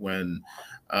there, when,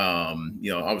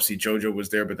 obviously JoJo was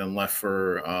there, but then left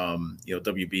for,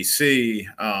 WBC.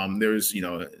 There was,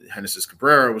 Genesis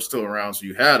Cabrera was still around. So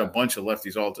you had a bunch of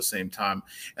lefties all at the same time.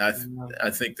 And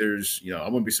I think there's, I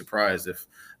wouldn't be surprised if,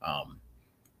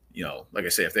 like I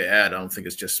say, if they add, I don't think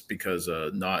it's just because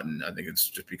Naughton. I think it's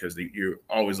just because you're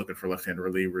always looking for left-handed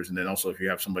relievers. And then also if you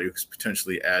have somebody who could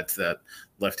potentially add to that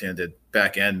left-handed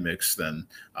back-end mix, then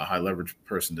a high-leverage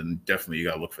person, then definitely you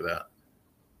got to look for that.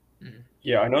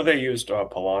 Yeah, I know they used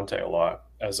Palante a lot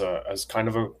as kind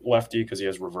of a lefty because he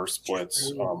has reverse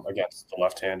splits against the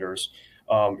left-handers.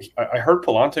 I heard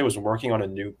Palante was working on a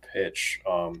new pitch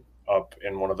up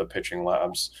in one of the pitching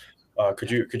labs.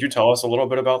 Could you tell us a little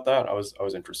bit about that? I was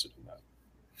interested in that.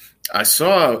 I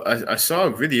saw a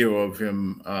video of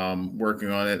him working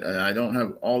on it, and I don't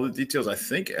have all the details. I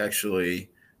think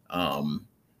actually, and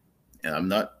I'm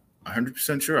not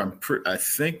 100% sure. I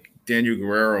think Daniel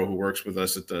Guerrero, who works with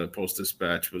us at the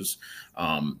Post-Dispatch, was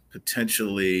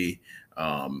potentially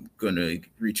going to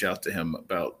reach out to him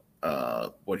about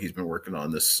what he's been working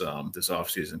on this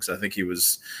offseason, because I think he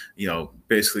was,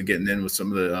 basically getting in with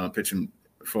some of the pitching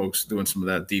folks, doing some of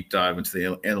that deep dive into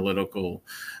the analytical,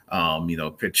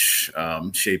 pitch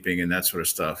shaping and that sort of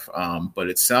stuff. But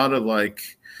it sounded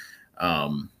like,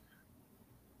 I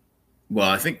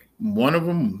think one of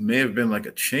them may have been like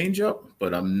a changeup,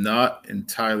 but I'm not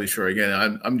entirely sure.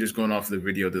 Again, I'm just going off the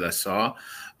video that I saw.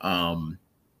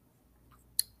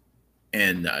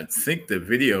 And I think the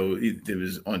video it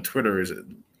was on Twitter is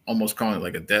almost calling it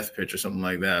like a death pitch or something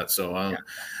like that. So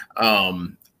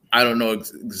I don't know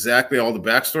exactly all the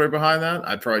backstory behind that.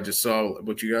 I probably just saw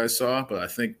what you guys saw, but I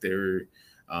think they're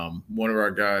one of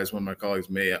our guys, one of my colleagues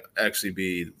may actually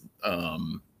be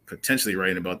potentially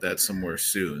writing about that somewhere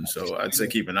soon. So I'd say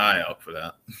keep an eye out for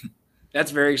that.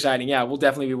 That's very exciting. Yeah, we'll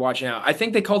definitely be watching out. I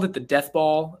think they called it the death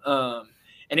ball,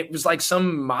 and it was like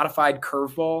some modified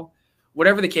curveball.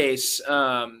 Whatever the case,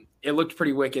 it looked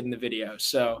pretty wicked in the video.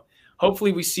 So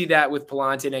hopefully we see that with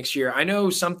Palante next year. I know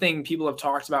something people have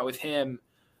talked about with him.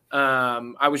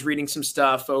 I was reading some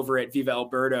stuff over at Viva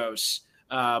Alberto's.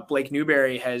 Blake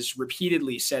Newberry has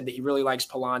repeatedly said that he really likes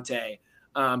Palante,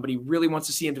 but he really wants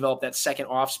to see him develop that second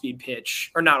off-speed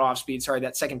pitch, or not off-speed, sorry,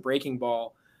 that second breaking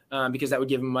ball, because that would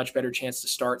give him a much better chance to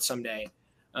start someday.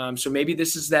 So maybe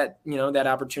this is that, that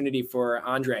opportunity for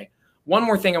Andre. One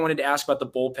more thing I wanted to ask about the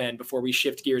bullpen before we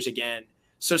shift gears again.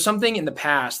 So something in the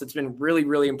past that's been really,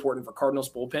 really important for Cardinals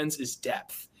bullpens is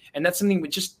depth. And that's something we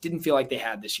just didn't feel like they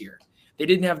had this year. They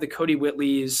didn't have the Cody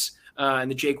Whitleys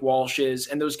and the Jake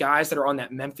Walshes and those guys that are on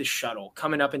that Memphis shuttle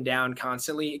coming up and down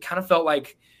constantly. It kind of felt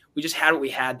like we just had what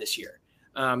we had this year.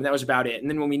 And that was about it. And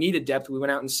then when we needed depth, we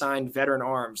went out and signed veteran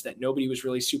arms that nobody was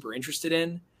really super interested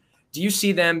in. Do you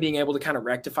see them being able to kind of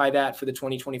rectify that for the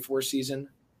 2024 season?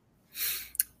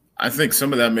 I think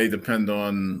some of that may depend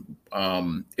on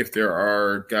if there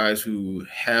are guys who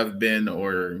have been,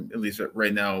 or at least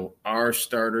right now are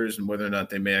starters, and whether or not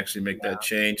they may actually make that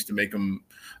change to make them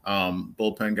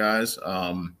bullpen guys.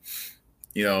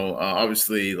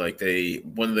 Obviously,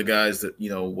 one of the guys that,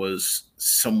 was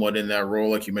somewhat in that role,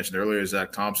 like you mentioned earlier,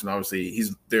 Zach Thompson. Obviously,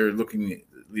 they're looking,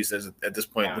 at least at this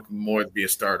point, looking more to be a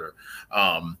starter.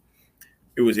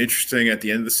 It was interesting at the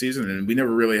end of the season, and we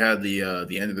never really had the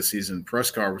end of the season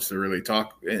press conference to really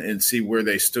talk and see where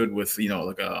they stood with,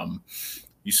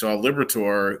 you saw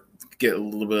Liberatore get a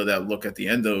little bit of that look at the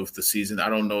end of the season. I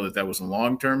don't know that was a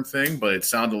long-term thing, but it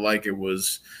sounded like it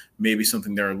was maybe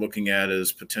something they're looking at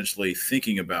as potentially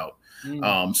thinking about.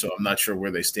 So I'm not sure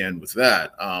where they stand with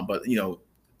that. But,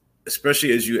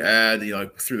 especially as you add,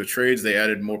 through the trades, they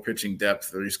added more pitching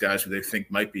depth. These guys who they think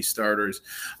might be starters.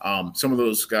 Some of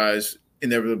those guys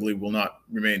inevitably will not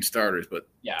remain starters. But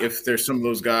if there's some of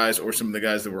those guys or some of the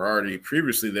guys that were already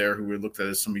previously there who were looked at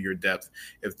as some of your depth,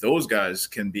 if those guys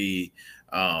can be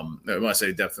when I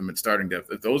say depth, I mean starting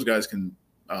depth, if those guys can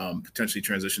potentially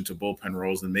transition to bullpen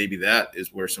roles, then maybe that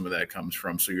is where some of that comes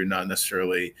from. So you're not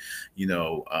necessarily,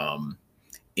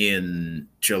 in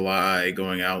July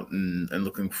going out and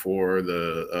looking for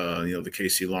the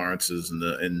KC Lawrences and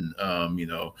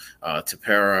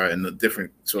Tepera and the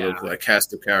different sort of like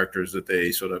cast of characters that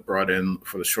they sort of brought in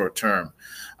for the short term.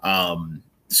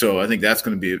 So I think that's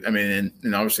going to be,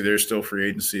 and obviously there's still free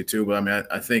agency too, but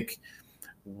I think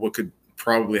what could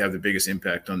probably have the biggest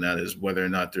impact on that is whether or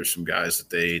not there's some guys that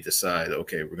they decide,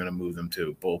 okay, we're going to move them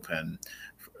to bullpen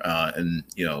and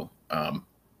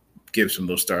give some of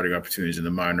those starting opportunities in the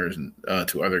minors and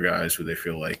to other guys who they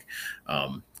feel like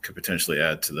could potentially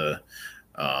add to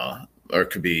the or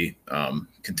could be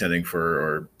contending for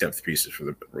or depth pieces for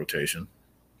the rotation.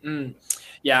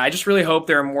 Yeah, I just really hope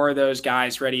there are more of those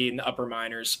guys ready in the upper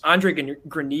minors. Andre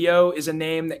Granillo is a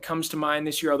name that comes to mind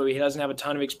this year, although he doesn't have a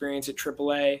ton of experience at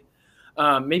AAA.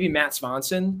 Maybe Matt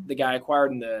Swanson, the guy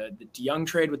acquired in the DeYoung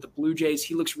trade with the Blue Jays.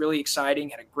 He looks really exciting,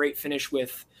 had a great finish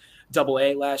with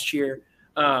AA last year.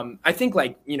 I think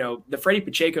the Freddie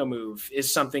Pacheco move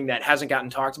is something that hasn't gotten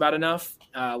talked about enough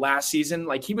last season.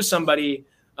 Like he was somebody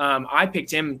I picked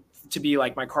him to be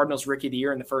like my Cardinals rookie of the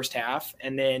year in the first half.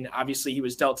 And then obviously he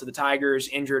was dealt to the Tigers,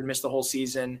 injured, missed the whole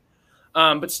season.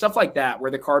 But stuff like that, where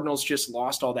the Cardinals just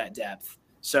lost all that depth.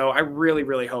 So I really,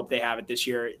 really hope they have it this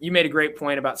year. You made a great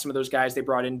point about some of those guys they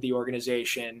brought into the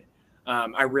organization.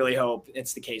 I really hope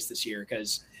it's the case this year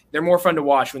because they're more fun to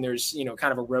watch when there's,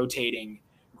 kind of a rotating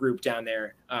group down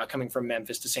there coming from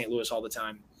Memphis to St. Louis all the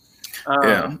time.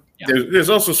 There's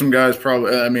also some guys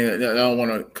probably, I don't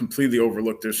want to completely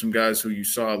overlook. There's some guys who you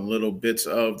saw little bits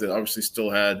of that obviously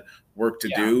still had work to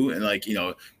do.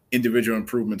 And individual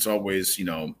improvements always,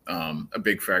 a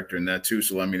big factor in that too.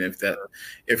 So,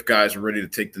 if guys are ready to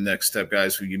take the next step,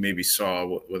 guys who you maybe saw,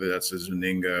 whether that's a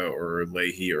Zuninga or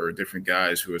Leahy or different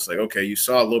guys who it's like, okay, you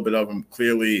saw a little bit of them,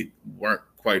 clearly weren't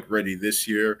quite ready this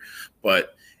year,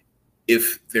 but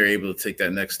if they're able to take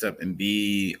that next step and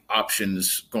be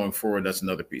options going forward, that's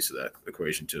another piece of that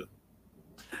equation too.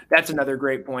 That's another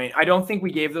great point. I don't think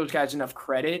we gave those guys enough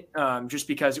credit just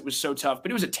because it was so tough,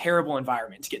 but it was a terrible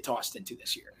environment to get tossed into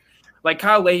this year. Like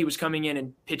Kyle Leahy was coming in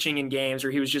and pitching in games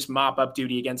or he was just mop-up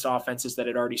duty against offenses that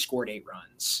had already scored 8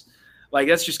 runs. Like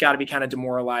that's just got to be kind of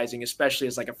demoralizing, especially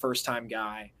as like a first-time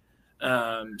guy.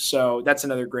 So that's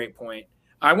another great point.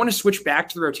 I want to switch back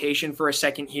to the rotation for a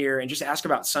second here and just ask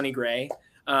about Sonny Gray.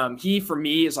 He, for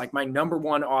me, is like my number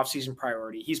one offseason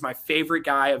priority. He's my favorite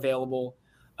guy available.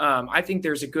 I think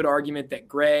there's a good argument that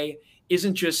Gray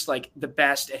isn't just like the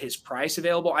best at his price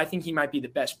available. I think he might be the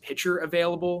best pitcher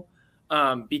available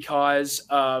because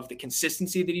of the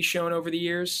consistency that he's shown over the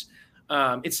years.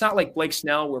 It's not like Blake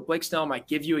Snell, where Blake Snell might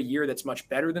give you a year that's much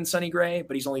better than Sonny Gray,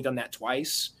 but he's only done that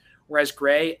twice. Whereas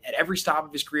Gray, at every stop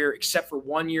of his career, except for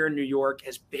 1 year in New York,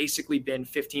 has basically been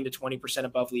 15 to 20%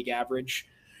 above league average.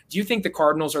 Do you think the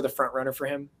Cardinals are the front runner for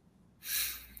him?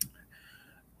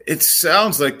 It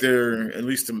sounds like they're at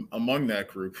least among that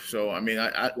group. So,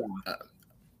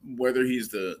 whether he's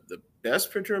the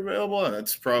best pitcher available, and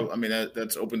that's probably,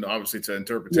 that's open to, obviously to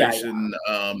interpretation.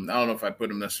 I don't know if I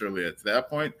put him necessarily at that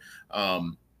point.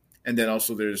 And then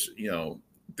also there's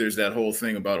that whole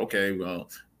thing about, okay, well,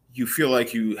 you feel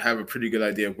like you have a pretty good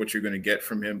idea of what you're going to get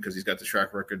from him because he's got the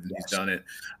track record and he's done it.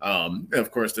 And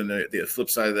of course, then the flip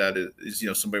side of that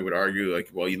is, somebody would argue like,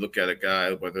 well, you look at a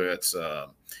guy, whether it's,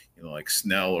 like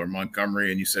Snell or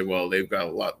Montgomery, and you say, well, they've got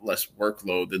a lot less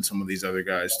workload than some of these other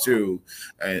guys too.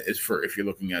 If you're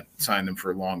looking at signing them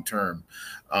for long term.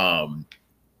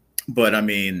 But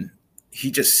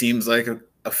he just seems like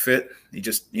a fit. He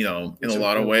just, in a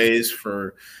lot of ways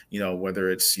for, whether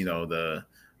it's, the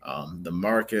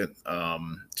market,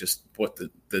 just what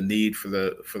the need for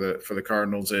the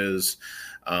Cardinals is.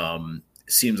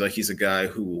 Seems like he's a guy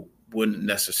who wouldn't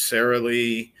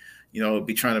necessarily,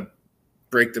 be trying to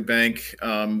break the bank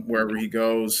wherever he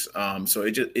goes. So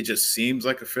it just seems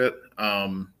like a fit.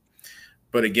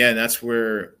 But again, that's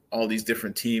where all these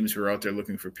different teams who are out there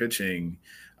looking for pitching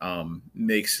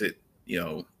makes it,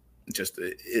 just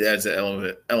it adds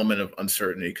an element of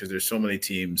uncertainty because there's so many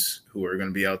teams who are going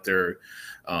to be out there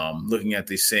looking at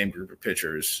these same group of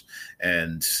pitchers,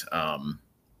 and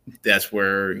that's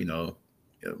where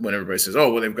when everybody says,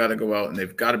 "Oh, well, they've got to go out and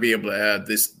they've got to be able to add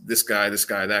this guy,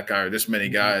 that guy, or this many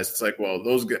guys," it's like, well,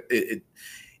 those guys,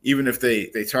 even if they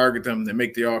target them, they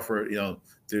make the offer,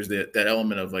 there's that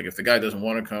element of like if the guy doesn't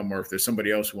want to come, or if there's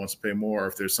somebody else who wants to pay more, or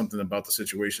if there's something about the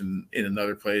situation in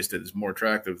another place that is more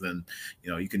attractive, then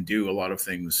you can do a lot of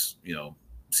things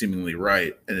seemingly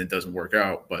right, and it doesn't work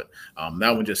out. But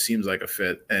that one just seems like a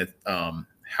fit, and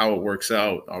how it works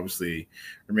out obviously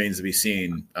remains to be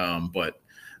seen. But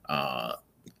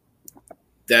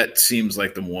that seems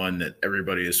like the one that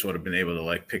everybody has sort of been able to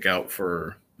like pick out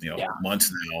for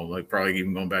months now, like probably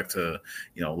even going back to,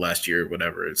 last year,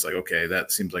 whatever. It's like, okay,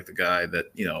 that seems like the guy that,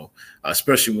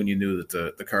 especially when you knew that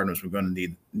the Cardinals were going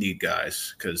to need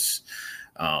guys. Cause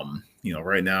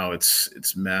right now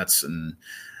it's Matz and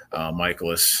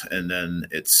Michaelis. And then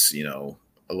it's, a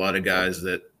lot of guys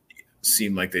that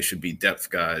seem like they should be depth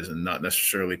guys and not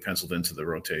necessarily penciled into the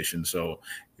rotation. So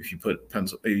if you're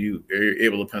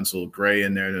able to pencil Gray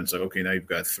in there, then it's like, okay, now you've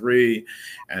got 3.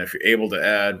 And if you're able to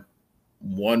add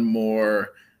one more,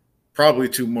 probably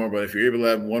 2 more, but if you're able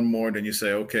to add 1 more, then you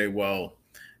say, okay, well,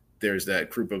 there's that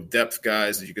group of depth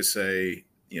guys that you could say,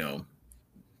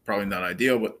 probably not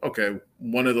ideal, but okay,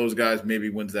 one of those guys maybe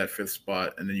wins that 5th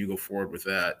spot, and then you go forward with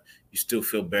that. You still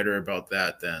feel better about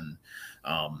that than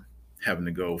having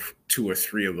to go 2 or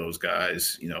 3 of those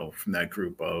guys, from that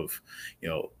group of,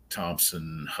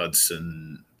 Thompson,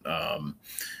 Hudson,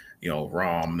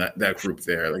 Rom, that group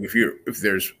there. Like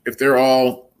if they're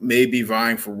all maybe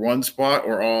vying for 1 spot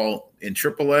or all in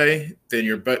AAA, then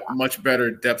you're much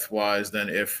better depth wise than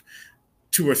if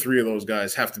 2 or 3 of those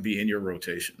guys have to be in your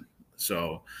rotation.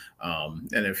 So,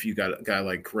 and if you got a guy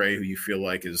like Gray who you feel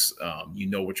like is,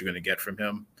 what you're going to get from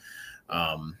him,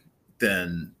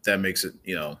 then that makes it,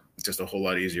 just a whole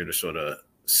lot easier to sort of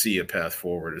see a path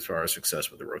forward as far as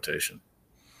success with the rotation.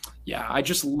 Yeah, I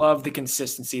just love the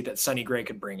consistency that Sonny Gray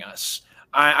could bring us.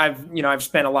 I've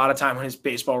spent a lot of time on his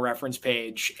baseball reference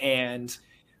page, and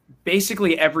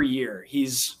basically every year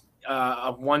he's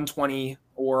a 120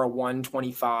 or a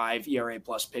 125 ERA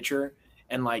plus pitcher.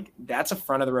 And like, that's a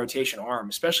front of the rotation arm,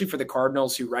 especially for the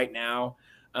Cardinals, who right now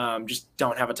just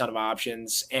don't have a ton of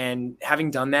options. And having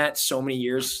done that so many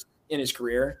years in his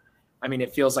career, I mean,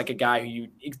 it feels like a guy who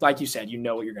like you said,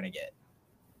 what you're going to get.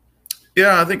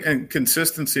 Yeah, I think and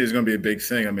consistency is going to be a big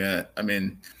thing. I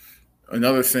mean,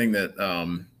 another thing that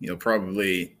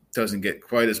probably doesn't get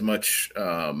quite as much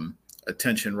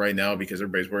attention right now because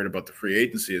everybody's worried about the free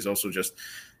agency is also just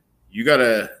you got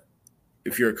to,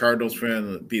 if you're a Cardinals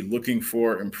fan, be looking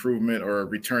for improvement or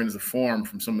returns to form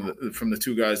from the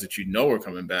 2 guys that are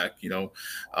coming back.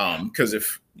 Because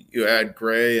if you add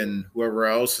Gray and whoever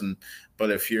else,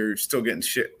 but if you're still getting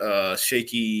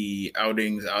shaky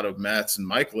outings out of Matz and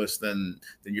Michaelis, then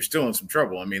you're still in some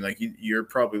trouble. I mean, like you're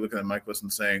probably looking at Michaelis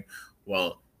and saying,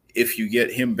 well, if you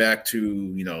get him back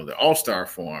to, the all-star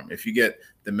form, if you get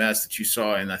the Matz that you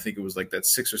saw, and I think it was like that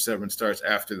 6 or 7 starts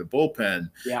after the bullpen,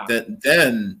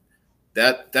 then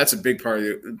that's a big part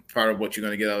of what you're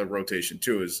going to get out of the rotation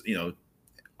too is,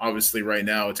 obviously right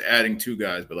now it's adding 2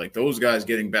 guys, but like those guys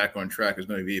getting back on track is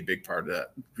going to be a big part of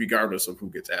that, regardless of who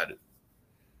gets added.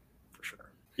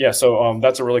 Yeah, so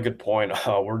that's a really good point.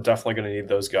 We're definitely going to need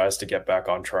those guys to get back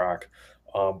on track.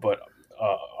 But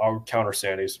I'll counter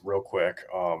Sandy's real quick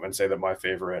and say that my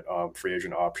favorite free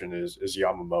agent option is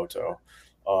Yamamoto.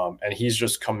 And he's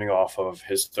just coming off of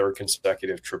his 3rd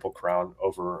consecutive Triple Crown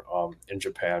over in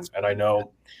Japan. And I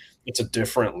know it's a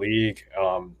different league.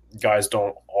 Guys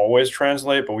don't always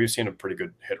translate, but we've seen a pretty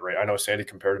good hit rate. I know Sandy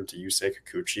compared him to Yusei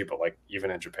Kikuchi, but like even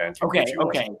in Japan, Kikuchi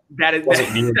okay. That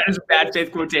is a bad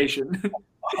faith quotation.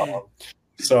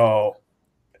 So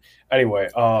anyway,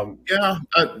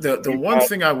 the one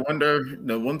thing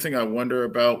I wonder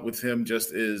about with him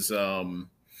just is,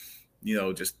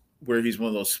 just where he's one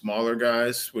of those smaller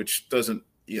guys, which doesn't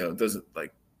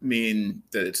like mean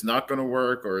that it's not going to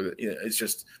work, or it's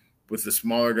just with the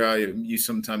smaller guy, you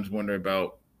sometimes wonder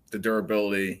about the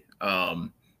durability.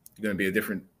 Going to be a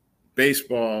different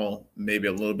baseball, maybe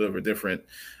a little bit of a different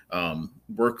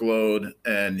workload,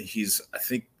 and I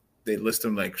think they list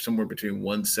him like somewhere between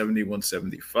 170,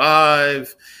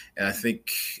 175. And I think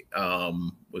it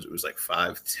was like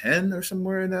 5'10" or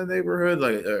somewhere in that neighborhood,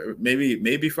 like maybe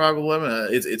 5'11".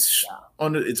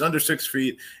 It's under 6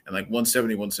 feet and like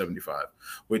 170, 175,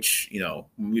 which,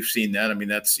 we've seen that. I mean,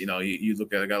 that's, you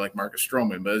look at a guy like Marcus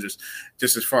Stroman, but it's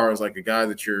just as far as like a guy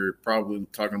that you're probably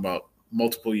talking about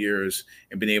multiple years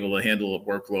and been able to handle a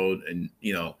workload and,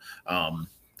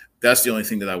 that's the only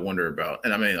thing that I wonder about.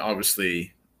 And I mean,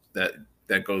 obviously that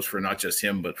goes for not just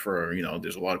him, but for,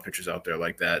 there's a lot of pitchers out there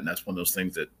like that. And that's one of those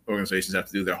things that organizations have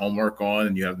to do their homework on.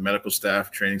 And you have medical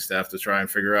staff, training staff to try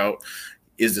and figure out,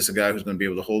 is this a guy who's going to be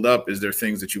able to hold up? Is there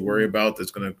things that you worry about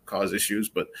that's going to cause issues?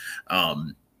 But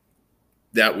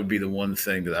that would be the one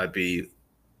thing that I'd be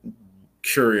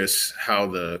curious how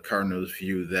the Cardinals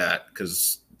view that,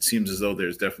 because it seems as though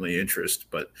there's definitely interest,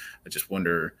 but I just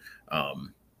wonder,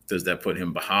 does that put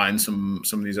him behind some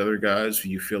of these other guys?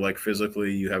 You feel like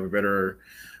physically you have a better,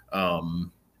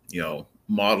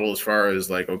 model as far as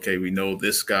like, okay, we know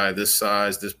this guy, this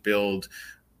size, this build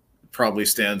probably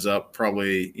stands up,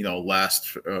 probably,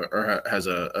 lasts or has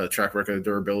a track record of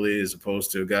durability, as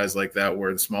opposed to guys like that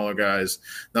where the smaller guys,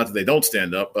 not that they don't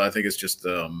stand up, but I think it's just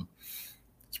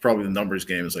it's probably the numbers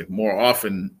game. It's like more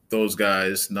often those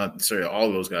guys, not necessarily all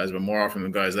of those guys, but more often the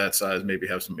guys that size maybe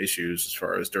have some issues as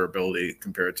far as durability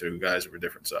compared to guys of a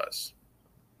different size.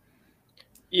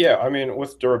 Yeah, I mean,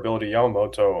 with durability,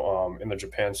 Yamamoto in the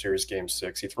Japan Series Game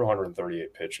 6, he threw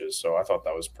 138 pitches, so I thought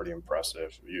that was pretty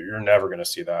impressive. You're never going to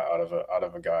see that out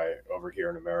of a guy over here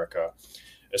in America,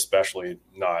 especially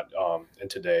not in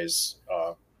today's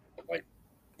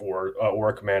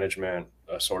work management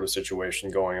sort of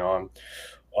situation going on.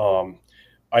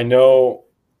 I know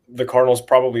the Cardinals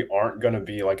probably aren't going to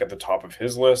be like at the top of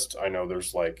his list. I know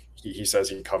there's like he says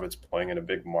he covets playing in a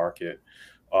big market.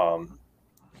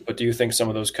 But do you think some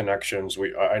of those connections?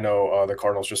 I know the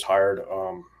Cardinals just hired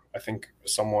I think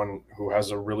someone who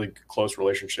has a really close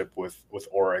relationship with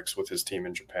Oryx, with his team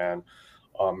in Japan.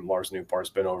 Lars Nootbaar's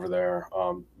been over there.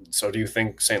 So do you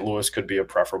think St. Louis could be a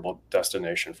preferable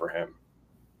destination for him?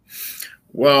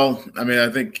 Well, I mean, I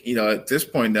think, at this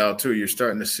point now, too, you're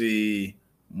starting to see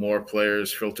more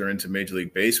players filter into Major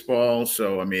League Baseball.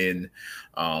 So, I mean,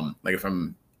 like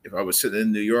if I was sitting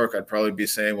in New York, I'd probably be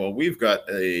saying, well, we've got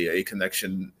a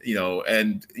connection,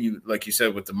 and you, like you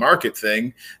said, with the market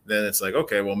thing, then it's like,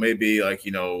 okay, well, maybe like,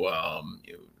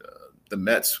 the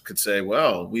Mets could say,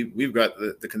 well, we've got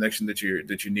the connection that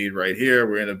you need right here.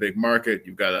 We're in a big market.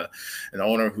 You've got an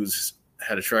owner who's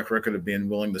had a track record of being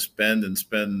willing to spend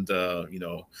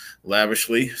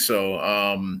lavishly. So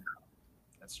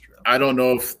that's true. I don't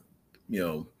know if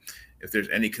there's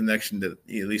any connection that,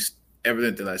 at least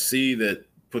evident that I see, that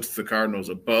puts the Cardinals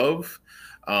above.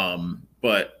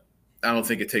 But I don't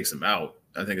think it takes them out.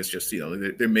 I think it's just,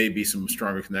 there may be some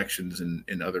stronger connections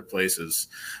in other places.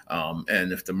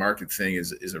 And if the market thing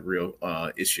is a real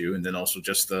issue, and then also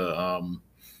just the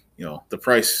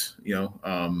price,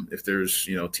 if there's,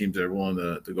 teams that are willing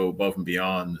to go above and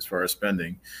beyond as far as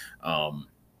spending,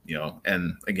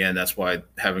 and again, that's why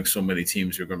having so many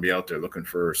teams who are going to be out there looking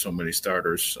for so many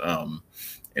starters,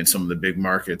 and some of the big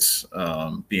markets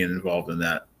being involved in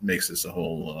that makes this a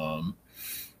whole,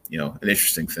 an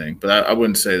interesting thing. But I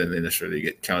wouldn't say that they necessarily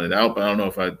get counted out, but I don't know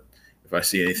if I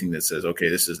see anything that says, okay,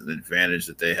 this is an advantage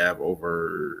that they have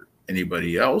over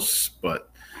anybody else. But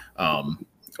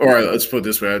or let's put it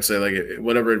this way, I'd say like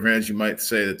whatever advantage you might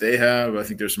say that they have, I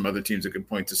think there's some other teams that could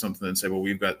point to something and say, well,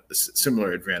 we've got a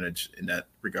similar advantage in that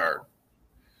regard.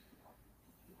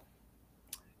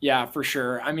 Yeah, for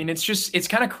sure. I mean, it's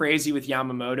kind of crazy with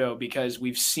Yamamoto because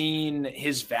we've seen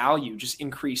his value just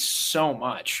increase so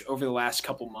much over the last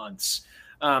couple months.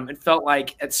 It felt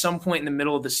like at some point in the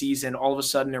middle of the season, all of a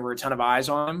sudden there were a ton of eyes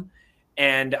on him.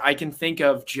 And I can think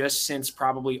of just since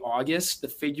probably August, the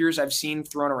figures I've seen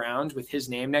thrown around with his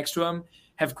name next to him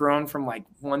have grown from like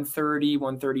 130,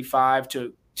 135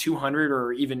 to 200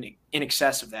 or even in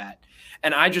excess of that.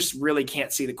 And I just really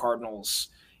can't see the Cardinals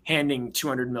handing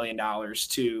 $200 million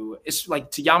to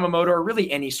Yamamoto or really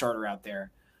any starter out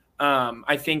there.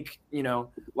 I think,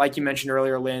 like you mentioned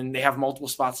earlier, Lynn, they have multiple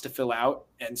spots to fill out.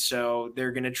 And so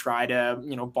they're going to try to,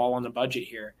 ball on the budget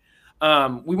here.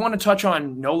 We want to touch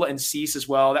on Nola and Cease as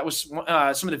well. That was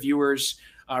some of the viewers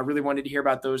really wanted to hear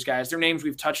about those guys. Their names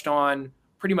we've touched on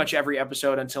pretty much every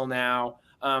episode until now.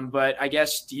 But I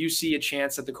guess, do you see a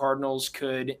chance that the Cardinals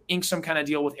could ink some kind of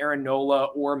deal with Aaron Nola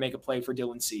or make a play for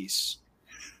Dylan Cease?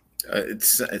 It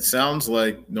sounds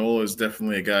like Nola is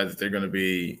definitely a guy that they're going to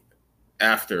be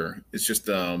after. It's just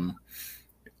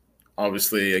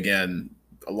obviously, again,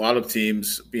 a lot of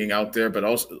teams being out there, but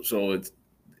also so it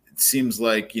seems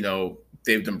like,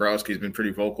 Dave Dombrowski has been pretty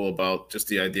vocal about just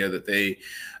the idea that they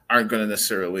aren't going to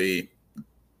necessarily,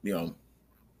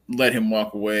 let him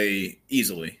walk away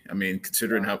easily. I mean,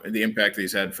 considering how the impact that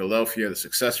he's had in Philadelphia, the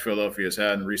success Philadelphia has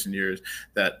had in recent years,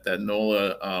 that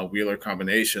Nola Wheeler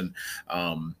combination.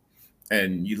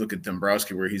 And you look at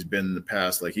Dombrowski where he's been in the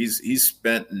past, like he's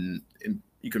spent in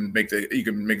you can make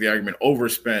the argument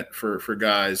overspent for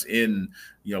guys in,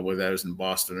 whether that was in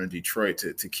Boston or in Detroit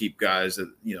to keep guys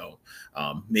that,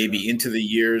 maybe into the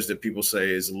years that people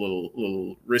say is a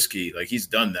little risky. Like he's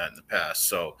done that in the past.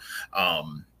 So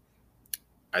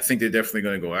I think they're definitely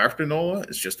going to go after Nola.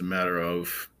 It's just a matter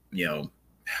of,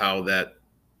 how that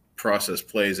process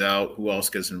plays out, who else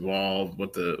gets involved,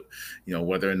 what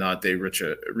whether or not they reach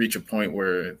a point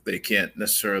where they can't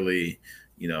necessarily,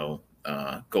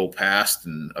 go past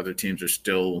and other teams are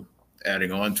still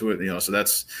adding on to it, so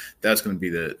that's going to be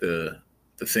the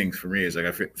thing for me is like,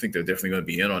 I think they're definitely going to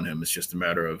be in on him. It's just a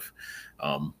matter of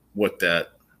what that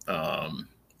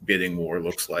bidding war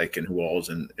looks like and who all is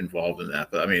involved in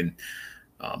that. But I mean,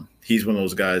 he's one of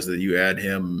those guys that you add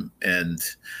him and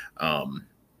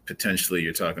potentially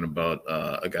you're talking about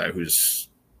a guy who's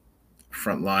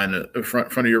front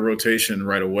of your rotation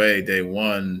right away, day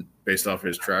one, based off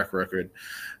his track record.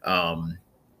 A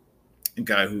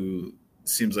guy who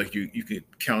seems like you could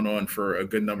count on for a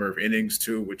good number of innings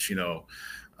too, which,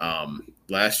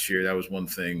 last year that was one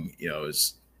thing,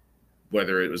 is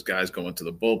whether it was guys going to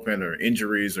the bullpen or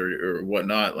injuries or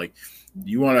whatnot. Like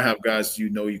you want to have guys, you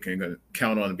can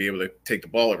count on to be able to take the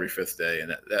ball every fifth day. And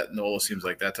that Nola seems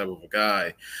like that type of a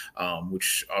guy,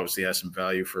 which obviously has some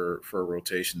value for a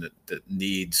rotation that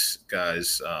needs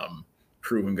guys,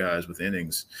 proven guys with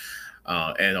innings.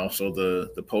 And also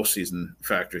the postseason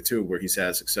factor too, where he's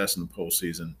had success in the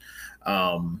postseason.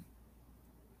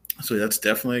 So that's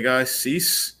definitely a guy.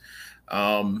 Cease,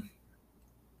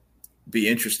 be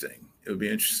interesting. It would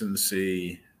be interesting to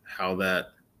see how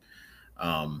that.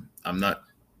 I'm not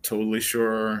totally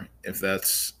sure if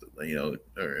that's or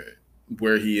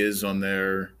where he is on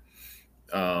their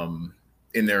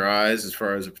in their eyes as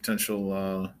far as a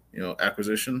potential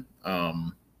acquisition.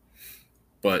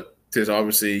 But there's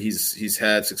obviously he's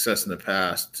had success in the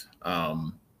past.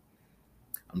 I'm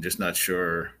just not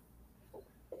sure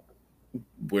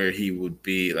where he would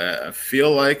be. I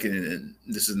feel like, and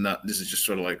this is just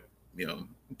sort of like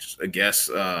just a guess.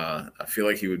 I feel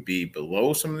like he would be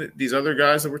below some of these other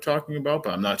guys that we're talking about,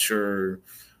 but I'm not sure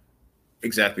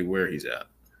exactly where he's at.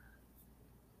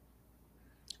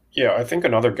 Yeah, I think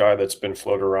another guy that's been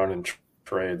floated around in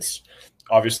trades,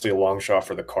 obviously a long shot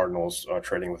for the Cardinals,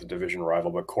 trading with a division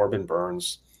rival, but Corbin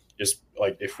Burns is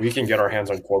like, if we can get our hands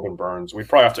on Corbin Burns, we'd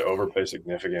probably have to overpay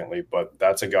significantly, but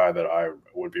that's a guy that I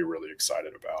would be really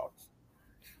excited about.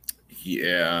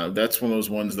 Yeah, that's one of those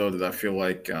ones though that I feel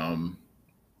like,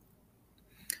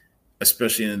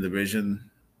 especially in the division,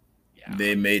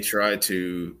 they may try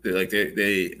to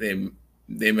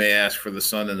they may ask for the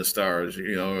sun and the stars.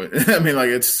 I mean, like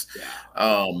it's,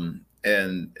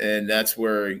 and that's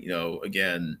where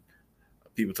again,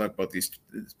 people talk about these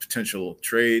potential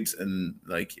trades and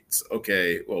like it's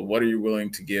okay. Well, what are you willing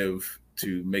to give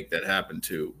to make that happen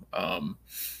too?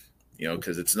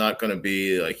 Because it's not going to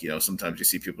be like, sometimes you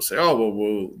see people say, oh, well,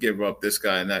 we'll give up this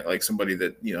guy and that, like somebody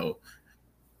that,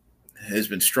 has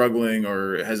been struggling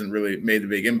or hasn't really made a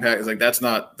big impact. It's like, that's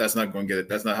not going to get it.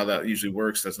 That's not how that usually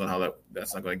works. That's not going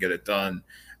to get it done.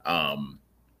 But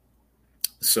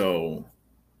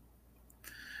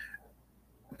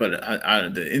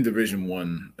in Division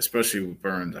One, especially with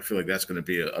Burns, I feel like that's going to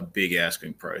be a big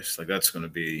asking price. Like that's going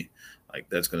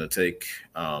to take,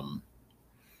 not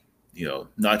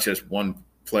just one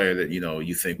player that,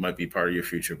 you think might be part of your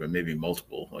future, but maybe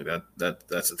multiple. Like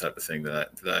that's the type of thing that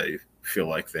I feel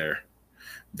like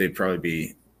they'd probably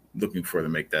be looking for to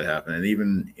make that happen. And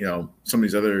even, some of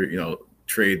these other,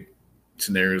 trade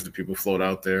scenarios that people float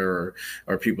out there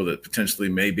or people that potentially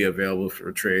may be available for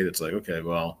a trade. It's like, okay,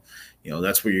 well,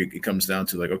 that's where it comes down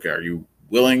to like, okay, are you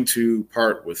willing to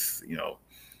part with,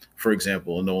 for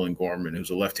example, a Nolan Gorman,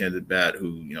 who's a left-handed bat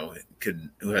who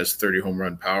has 30 home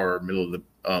run power, middle of the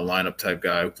lineup type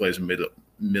guy who plays a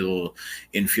middle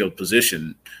infield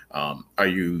position. Are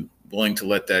you willing to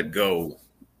let that go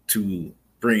to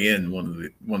bring in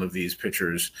one of these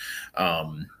pitchers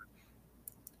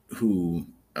who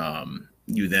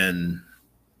you then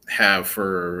have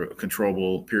for a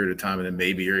controllable period of time and then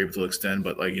maybe you're able to extend?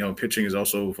 But like, pitching is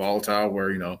also volatile where,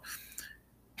 a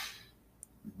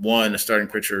starting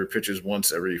pitcher pitches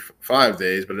once every 5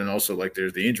 days, but then also like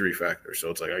there's the injury factor.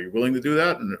 So it's like, are you willing to do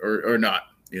that or not?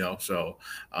 So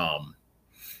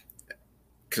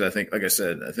because I think, like I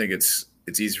said, I think it's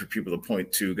easy for people to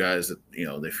point to guys that,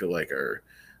 they feel like are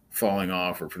falling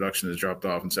off or production has dropped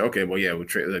off and say, okay, well, yeah, we'll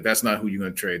trade. Like, that's not who you're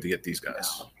going to trade to get these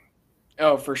guys.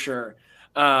 Oh, for sure.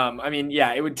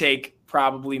 It would take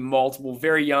probably multiple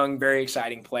very young, very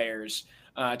exciting players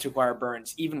to acquire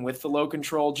Burns, even with the low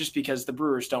control, just because the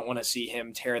Brewers don't want to see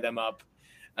him tear them up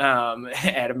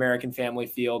at American Family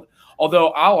Field. Although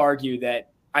I'll argue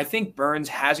that I think Burns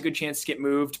has a good chance to get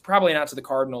moved, probably not to the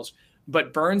Cardinals,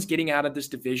 but Burns getting out of this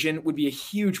division would be a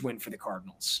huge win for the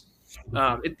Cardinals.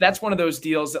 That's one of those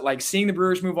deals that, like, seeing the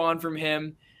Brewers move on from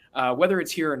him, whether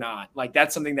it's here or not, like,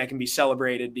 that's something that can be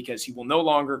celebrated because he will no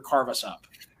longer carve us up.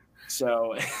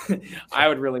 So I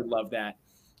would really love that.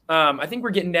 I think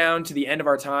we're getting down to the end of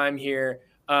our time here.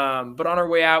 But on our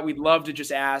way out, we'd love to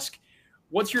just ask,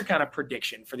 what's your kind of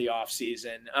prediction for the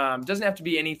offseason? Doesn't have to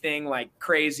be anything like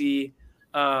crazy,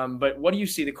 but what do you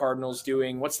see the Cardinals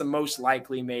doing? What's the most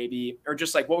likely maybe? Or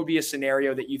just like what would be a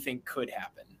scenario that you think could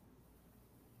happen?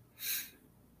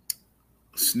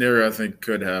 Scenario I think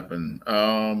could happen.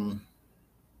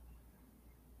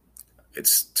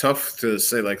 It's tough to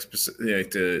say, like,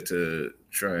 to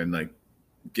try and like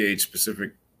gauge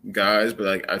specific guys, but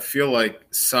like I feel like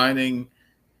signing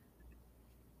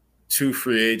 2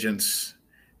 free agents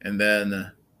and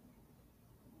then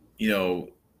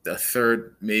the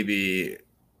third maybe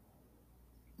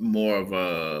more of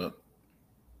a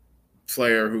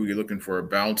player who you're looking for a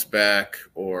bounce back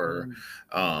or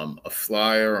a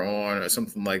flyer on or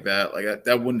something like that. Like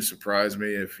that wouldn't surprise me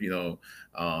if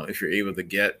if you're able to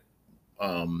get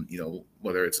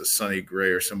whether it's a Sonny Gray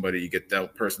or somebody, you get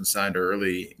that person signed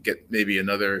early, get maybe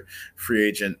another free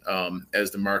agent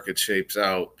as the market shapes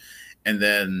out. And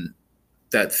then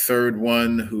that third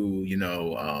one who,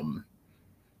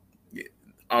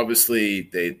 obviously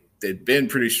they've been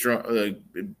pretty strong,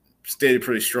 stated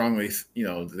pretty strongly,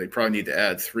 they probably need to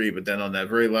add 3. But then on that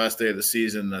very last day of the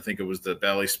season, I think it was the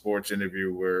Bally Sports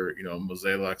interview where,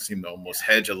 Mozeliak seemed to almost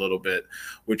hedge a little bit,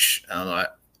 which I don't know, I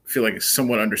feel like it's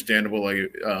somewhat understandable.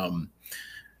 Like,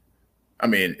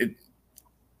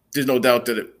 there's no doubt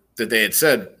that they had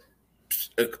said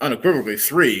unequivocally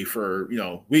 3 for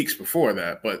weeks before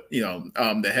that, but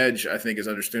the hedge I think is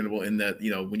understandable in that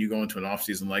when you go into an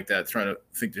offseason like that, trying to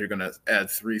think that you're going to add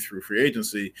 3 through free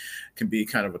agency can be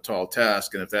kind of a tall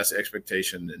task, and if that's the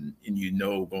expectation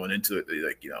and going into it,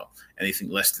 like anything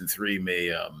less than 3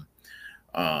 may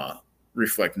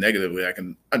reflect negatively, I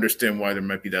can understand why there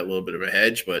might be that little bit of a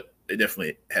hedge, but they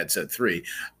definitely had said 3.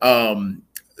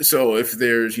 So if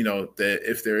there's,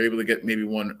 if they're able to get maybe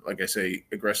one, like I say,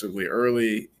 aggressively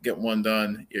early, get one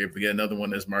done, you're able to get another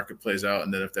one as market plays out.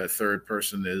 And then if that third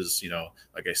person is,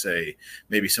 like I say,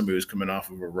 maybe somebody who's coming off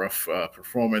of a rough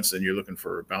performance and you're looking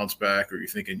for a bounce back, or you're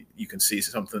thinking you can see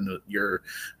something that your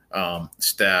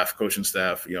staff, coaching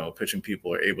staff, pitching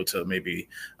people are able to maybe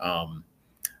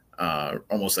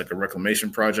almost like a reclamation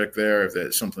project there, if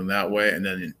there's something that way. And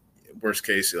then worst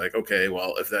case, you're like, okay,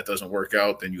 well, if that doesn't work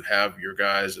out, then you have your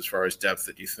guys as far as depth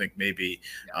that you think maybe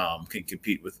can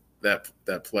compete with that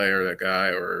player, that guy,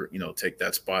 or take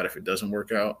that spot if it doesn't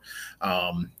work out.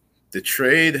 The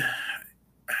trade,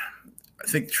 I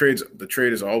think the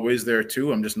trade is always there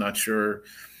too. I'm just not sure.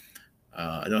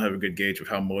 I don't have a good gauge of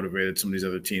how motivated some of these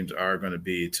other teams are going to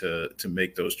be to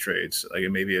make those trades. Like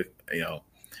maybe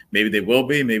they will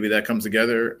be. Maybe that comes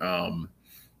together.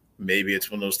 Maybe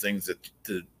it's one of those things that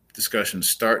the discussions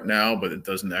start now, but it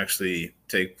doesn't actually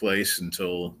take place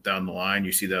until down the line.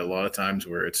 You see that a lot of times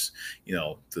where it's,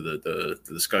 the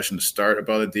discussions start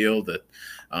about a deal that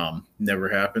never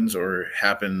happens, or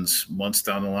happens months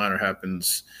down the line, or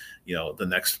happens,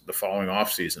 the following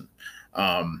off season.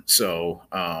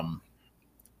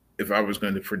 If I was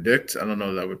going to predict, I don't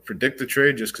know that I would predict the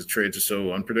trade just because trades are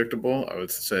so unpredictable. I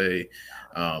would say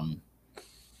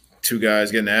 2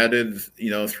 guys getting added,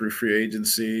 through free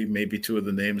agency, maybe 2 of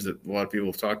the names that a lot of people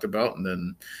have talked about. And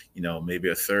then, maybe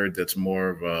a third that's more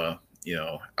of a,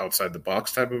 outside the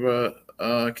box type of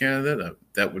a candidate.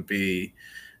 That would be,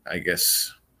 I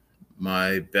guess,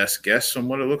 my best guess on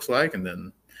what it looks like. And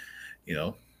then,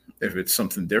 if it's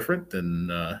something different, then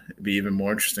it'd be even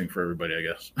more interesting for everybody, I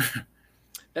guess.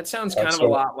 That sounds kind of a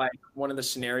lot like one of the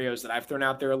scenarios that I've thrown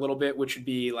out there a little bit, which would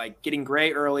be like getting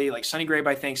Gray early, like Sonny Gray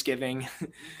by Thanksgiving,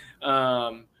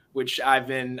 which I've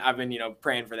been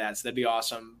praying for that. So that'd be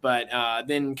awesome. But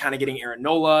then kind of getting Aaron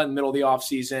Nola in the middle of the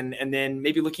offseason, and then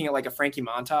maybe looking at like a Frankie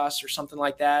Montas or something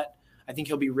like that. I think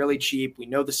he'll be really cheap. We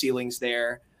know the ceiling's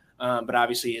there. But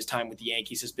obviously his time with the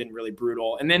Yankees has been really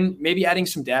brutal. And then maybe adding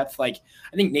some depth. Like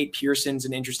I think Nate Pearson's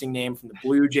an interesting name from the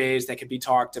Blue Jays that could be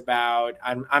talked about.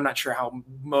 I'm not sure how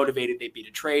motivated they'd be to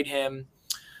trade him.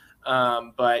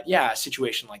 But yeah, a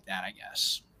situation like that, I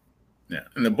guess. Yeah.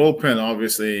 And the bullpen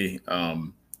obviously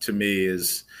to me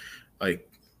is like,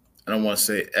 I don't want to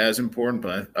say as important,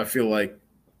 but I feel like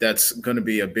that's going to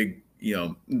be a big,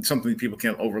 something people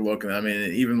can't overlook. And I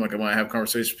mean, even like when I have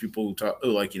conversations with people who talk,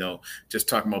 like, just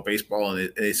talking about baseball,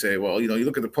 and they say, well, you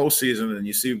look at the postseason and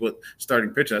you see what starting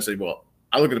pitching. I say, well,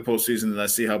 I look at the postseason and I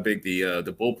see how big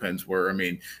the bullpens were. I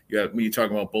mean, when you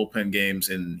talk about bullpen games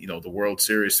in the World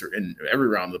Series or in every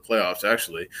round of the playoffs,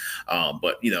 actually.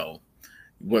 But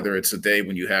whether it's a day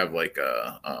when you have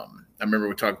I remember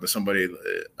we talked to somebody.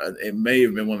 It may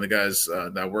have been one of the guys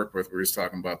that I worked with, where he was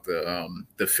talking about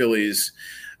the Phillies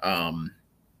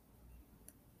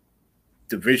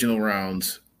divisional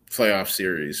rounds playoff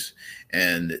series,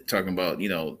 and talking about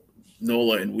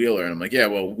Nola and Wheeler, and I'm like, yeah,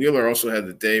 well, Wheeler also had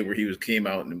the day where he came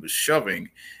out and was shoving,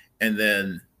 and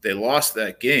then they lost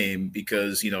that game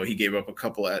because he gave up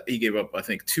I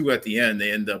think 2 at the end.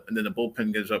 They end up, and then the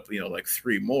bullpen gives up like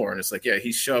 3 more, and it's like, yeah,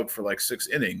 he shoved for like 6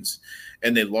 innings,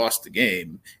 and they lost the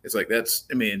game. It's like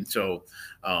so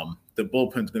the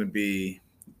bullpen's going to be,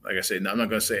 like I say, I'm not going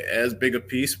to say as big a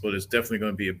piece, but it's definitely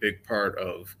going to be a big part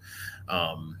of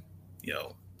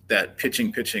that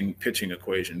pitching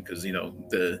equation, because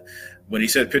when he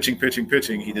said pitching,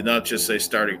 he did not just say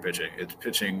starting pitching. It's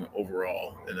pitching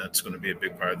overall, and that's going to be a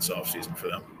big part of this offseason for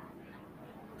them.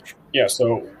 Yeah,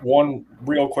 so one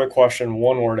real quick question,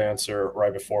 one word answer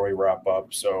right before we wrap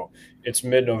up. So it's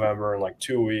mid-November in like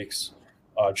 2 weeks.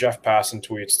 Jeff Passan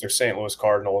tweets, "They're St. Louis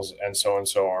Cardinals and so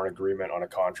are in agreement on a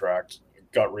contract."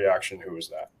 Gut reaction, who is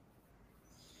that?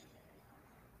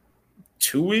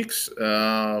 2 weeks.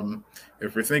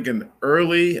 If we're thinking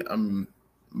early,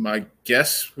 my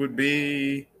guess would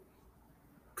be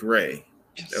Gray.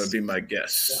 That would be my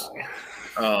guess.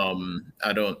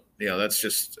 I don't, that's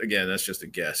just a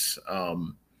guess.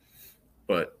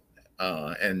 But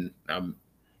and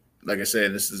like I say,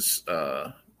 this is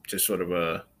just sort of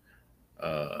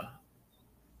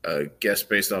a guess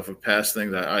based off of past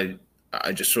things.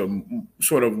 I just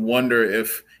sort of wonder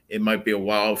if it might be a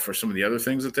while for some of the other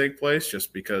things to take place,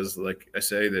 just because, like I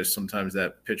say, there's sometimes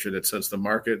that pitcher that sets the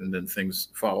market and then things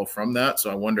follow from that.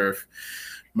 So I wonder if it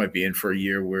might be in for a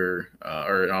year where,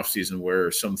 or an off season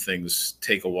where some things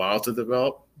take a while to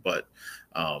develop. But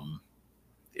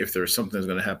if there's something that's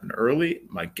going to happen early,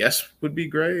 my guess would be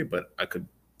Gray, but I could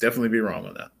definitely be wrong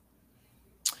on that.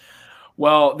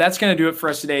 Well, that's going to do it for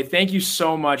us today. Thank you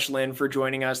so much, Lynn, for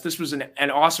joining us. This was an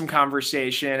awesome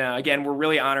conversation. Again, we're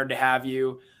really honored to have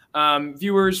you.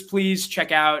 Viewers, please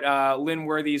check out Lynn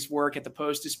Worthy's work at the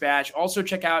Post-Dispatch. Also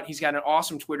check out, he's got an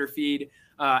awesome Twitter feed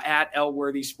at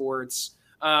LWorthySports.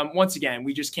 Once again,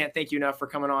 we just can't thank you enough for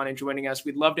coming on and joining us.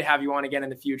 We'd love to have you on again in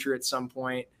the future at some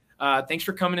point. Thanks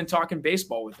for coming and talking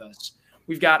baseball with us.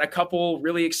 We've got a couple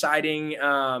really exciting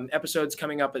episodes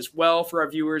coming up as well for our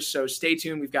viewers, so stay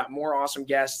tuned. We've got more awesome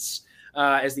guests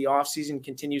as the offseason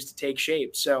continues to take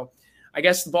shape. So I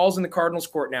guess the ball's in the Cardinals'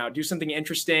 court now. Do something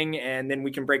interesting, and then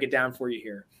we can break it down for you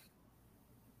here.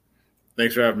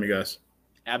 Thanks for having me, guys.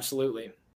 Absolutely.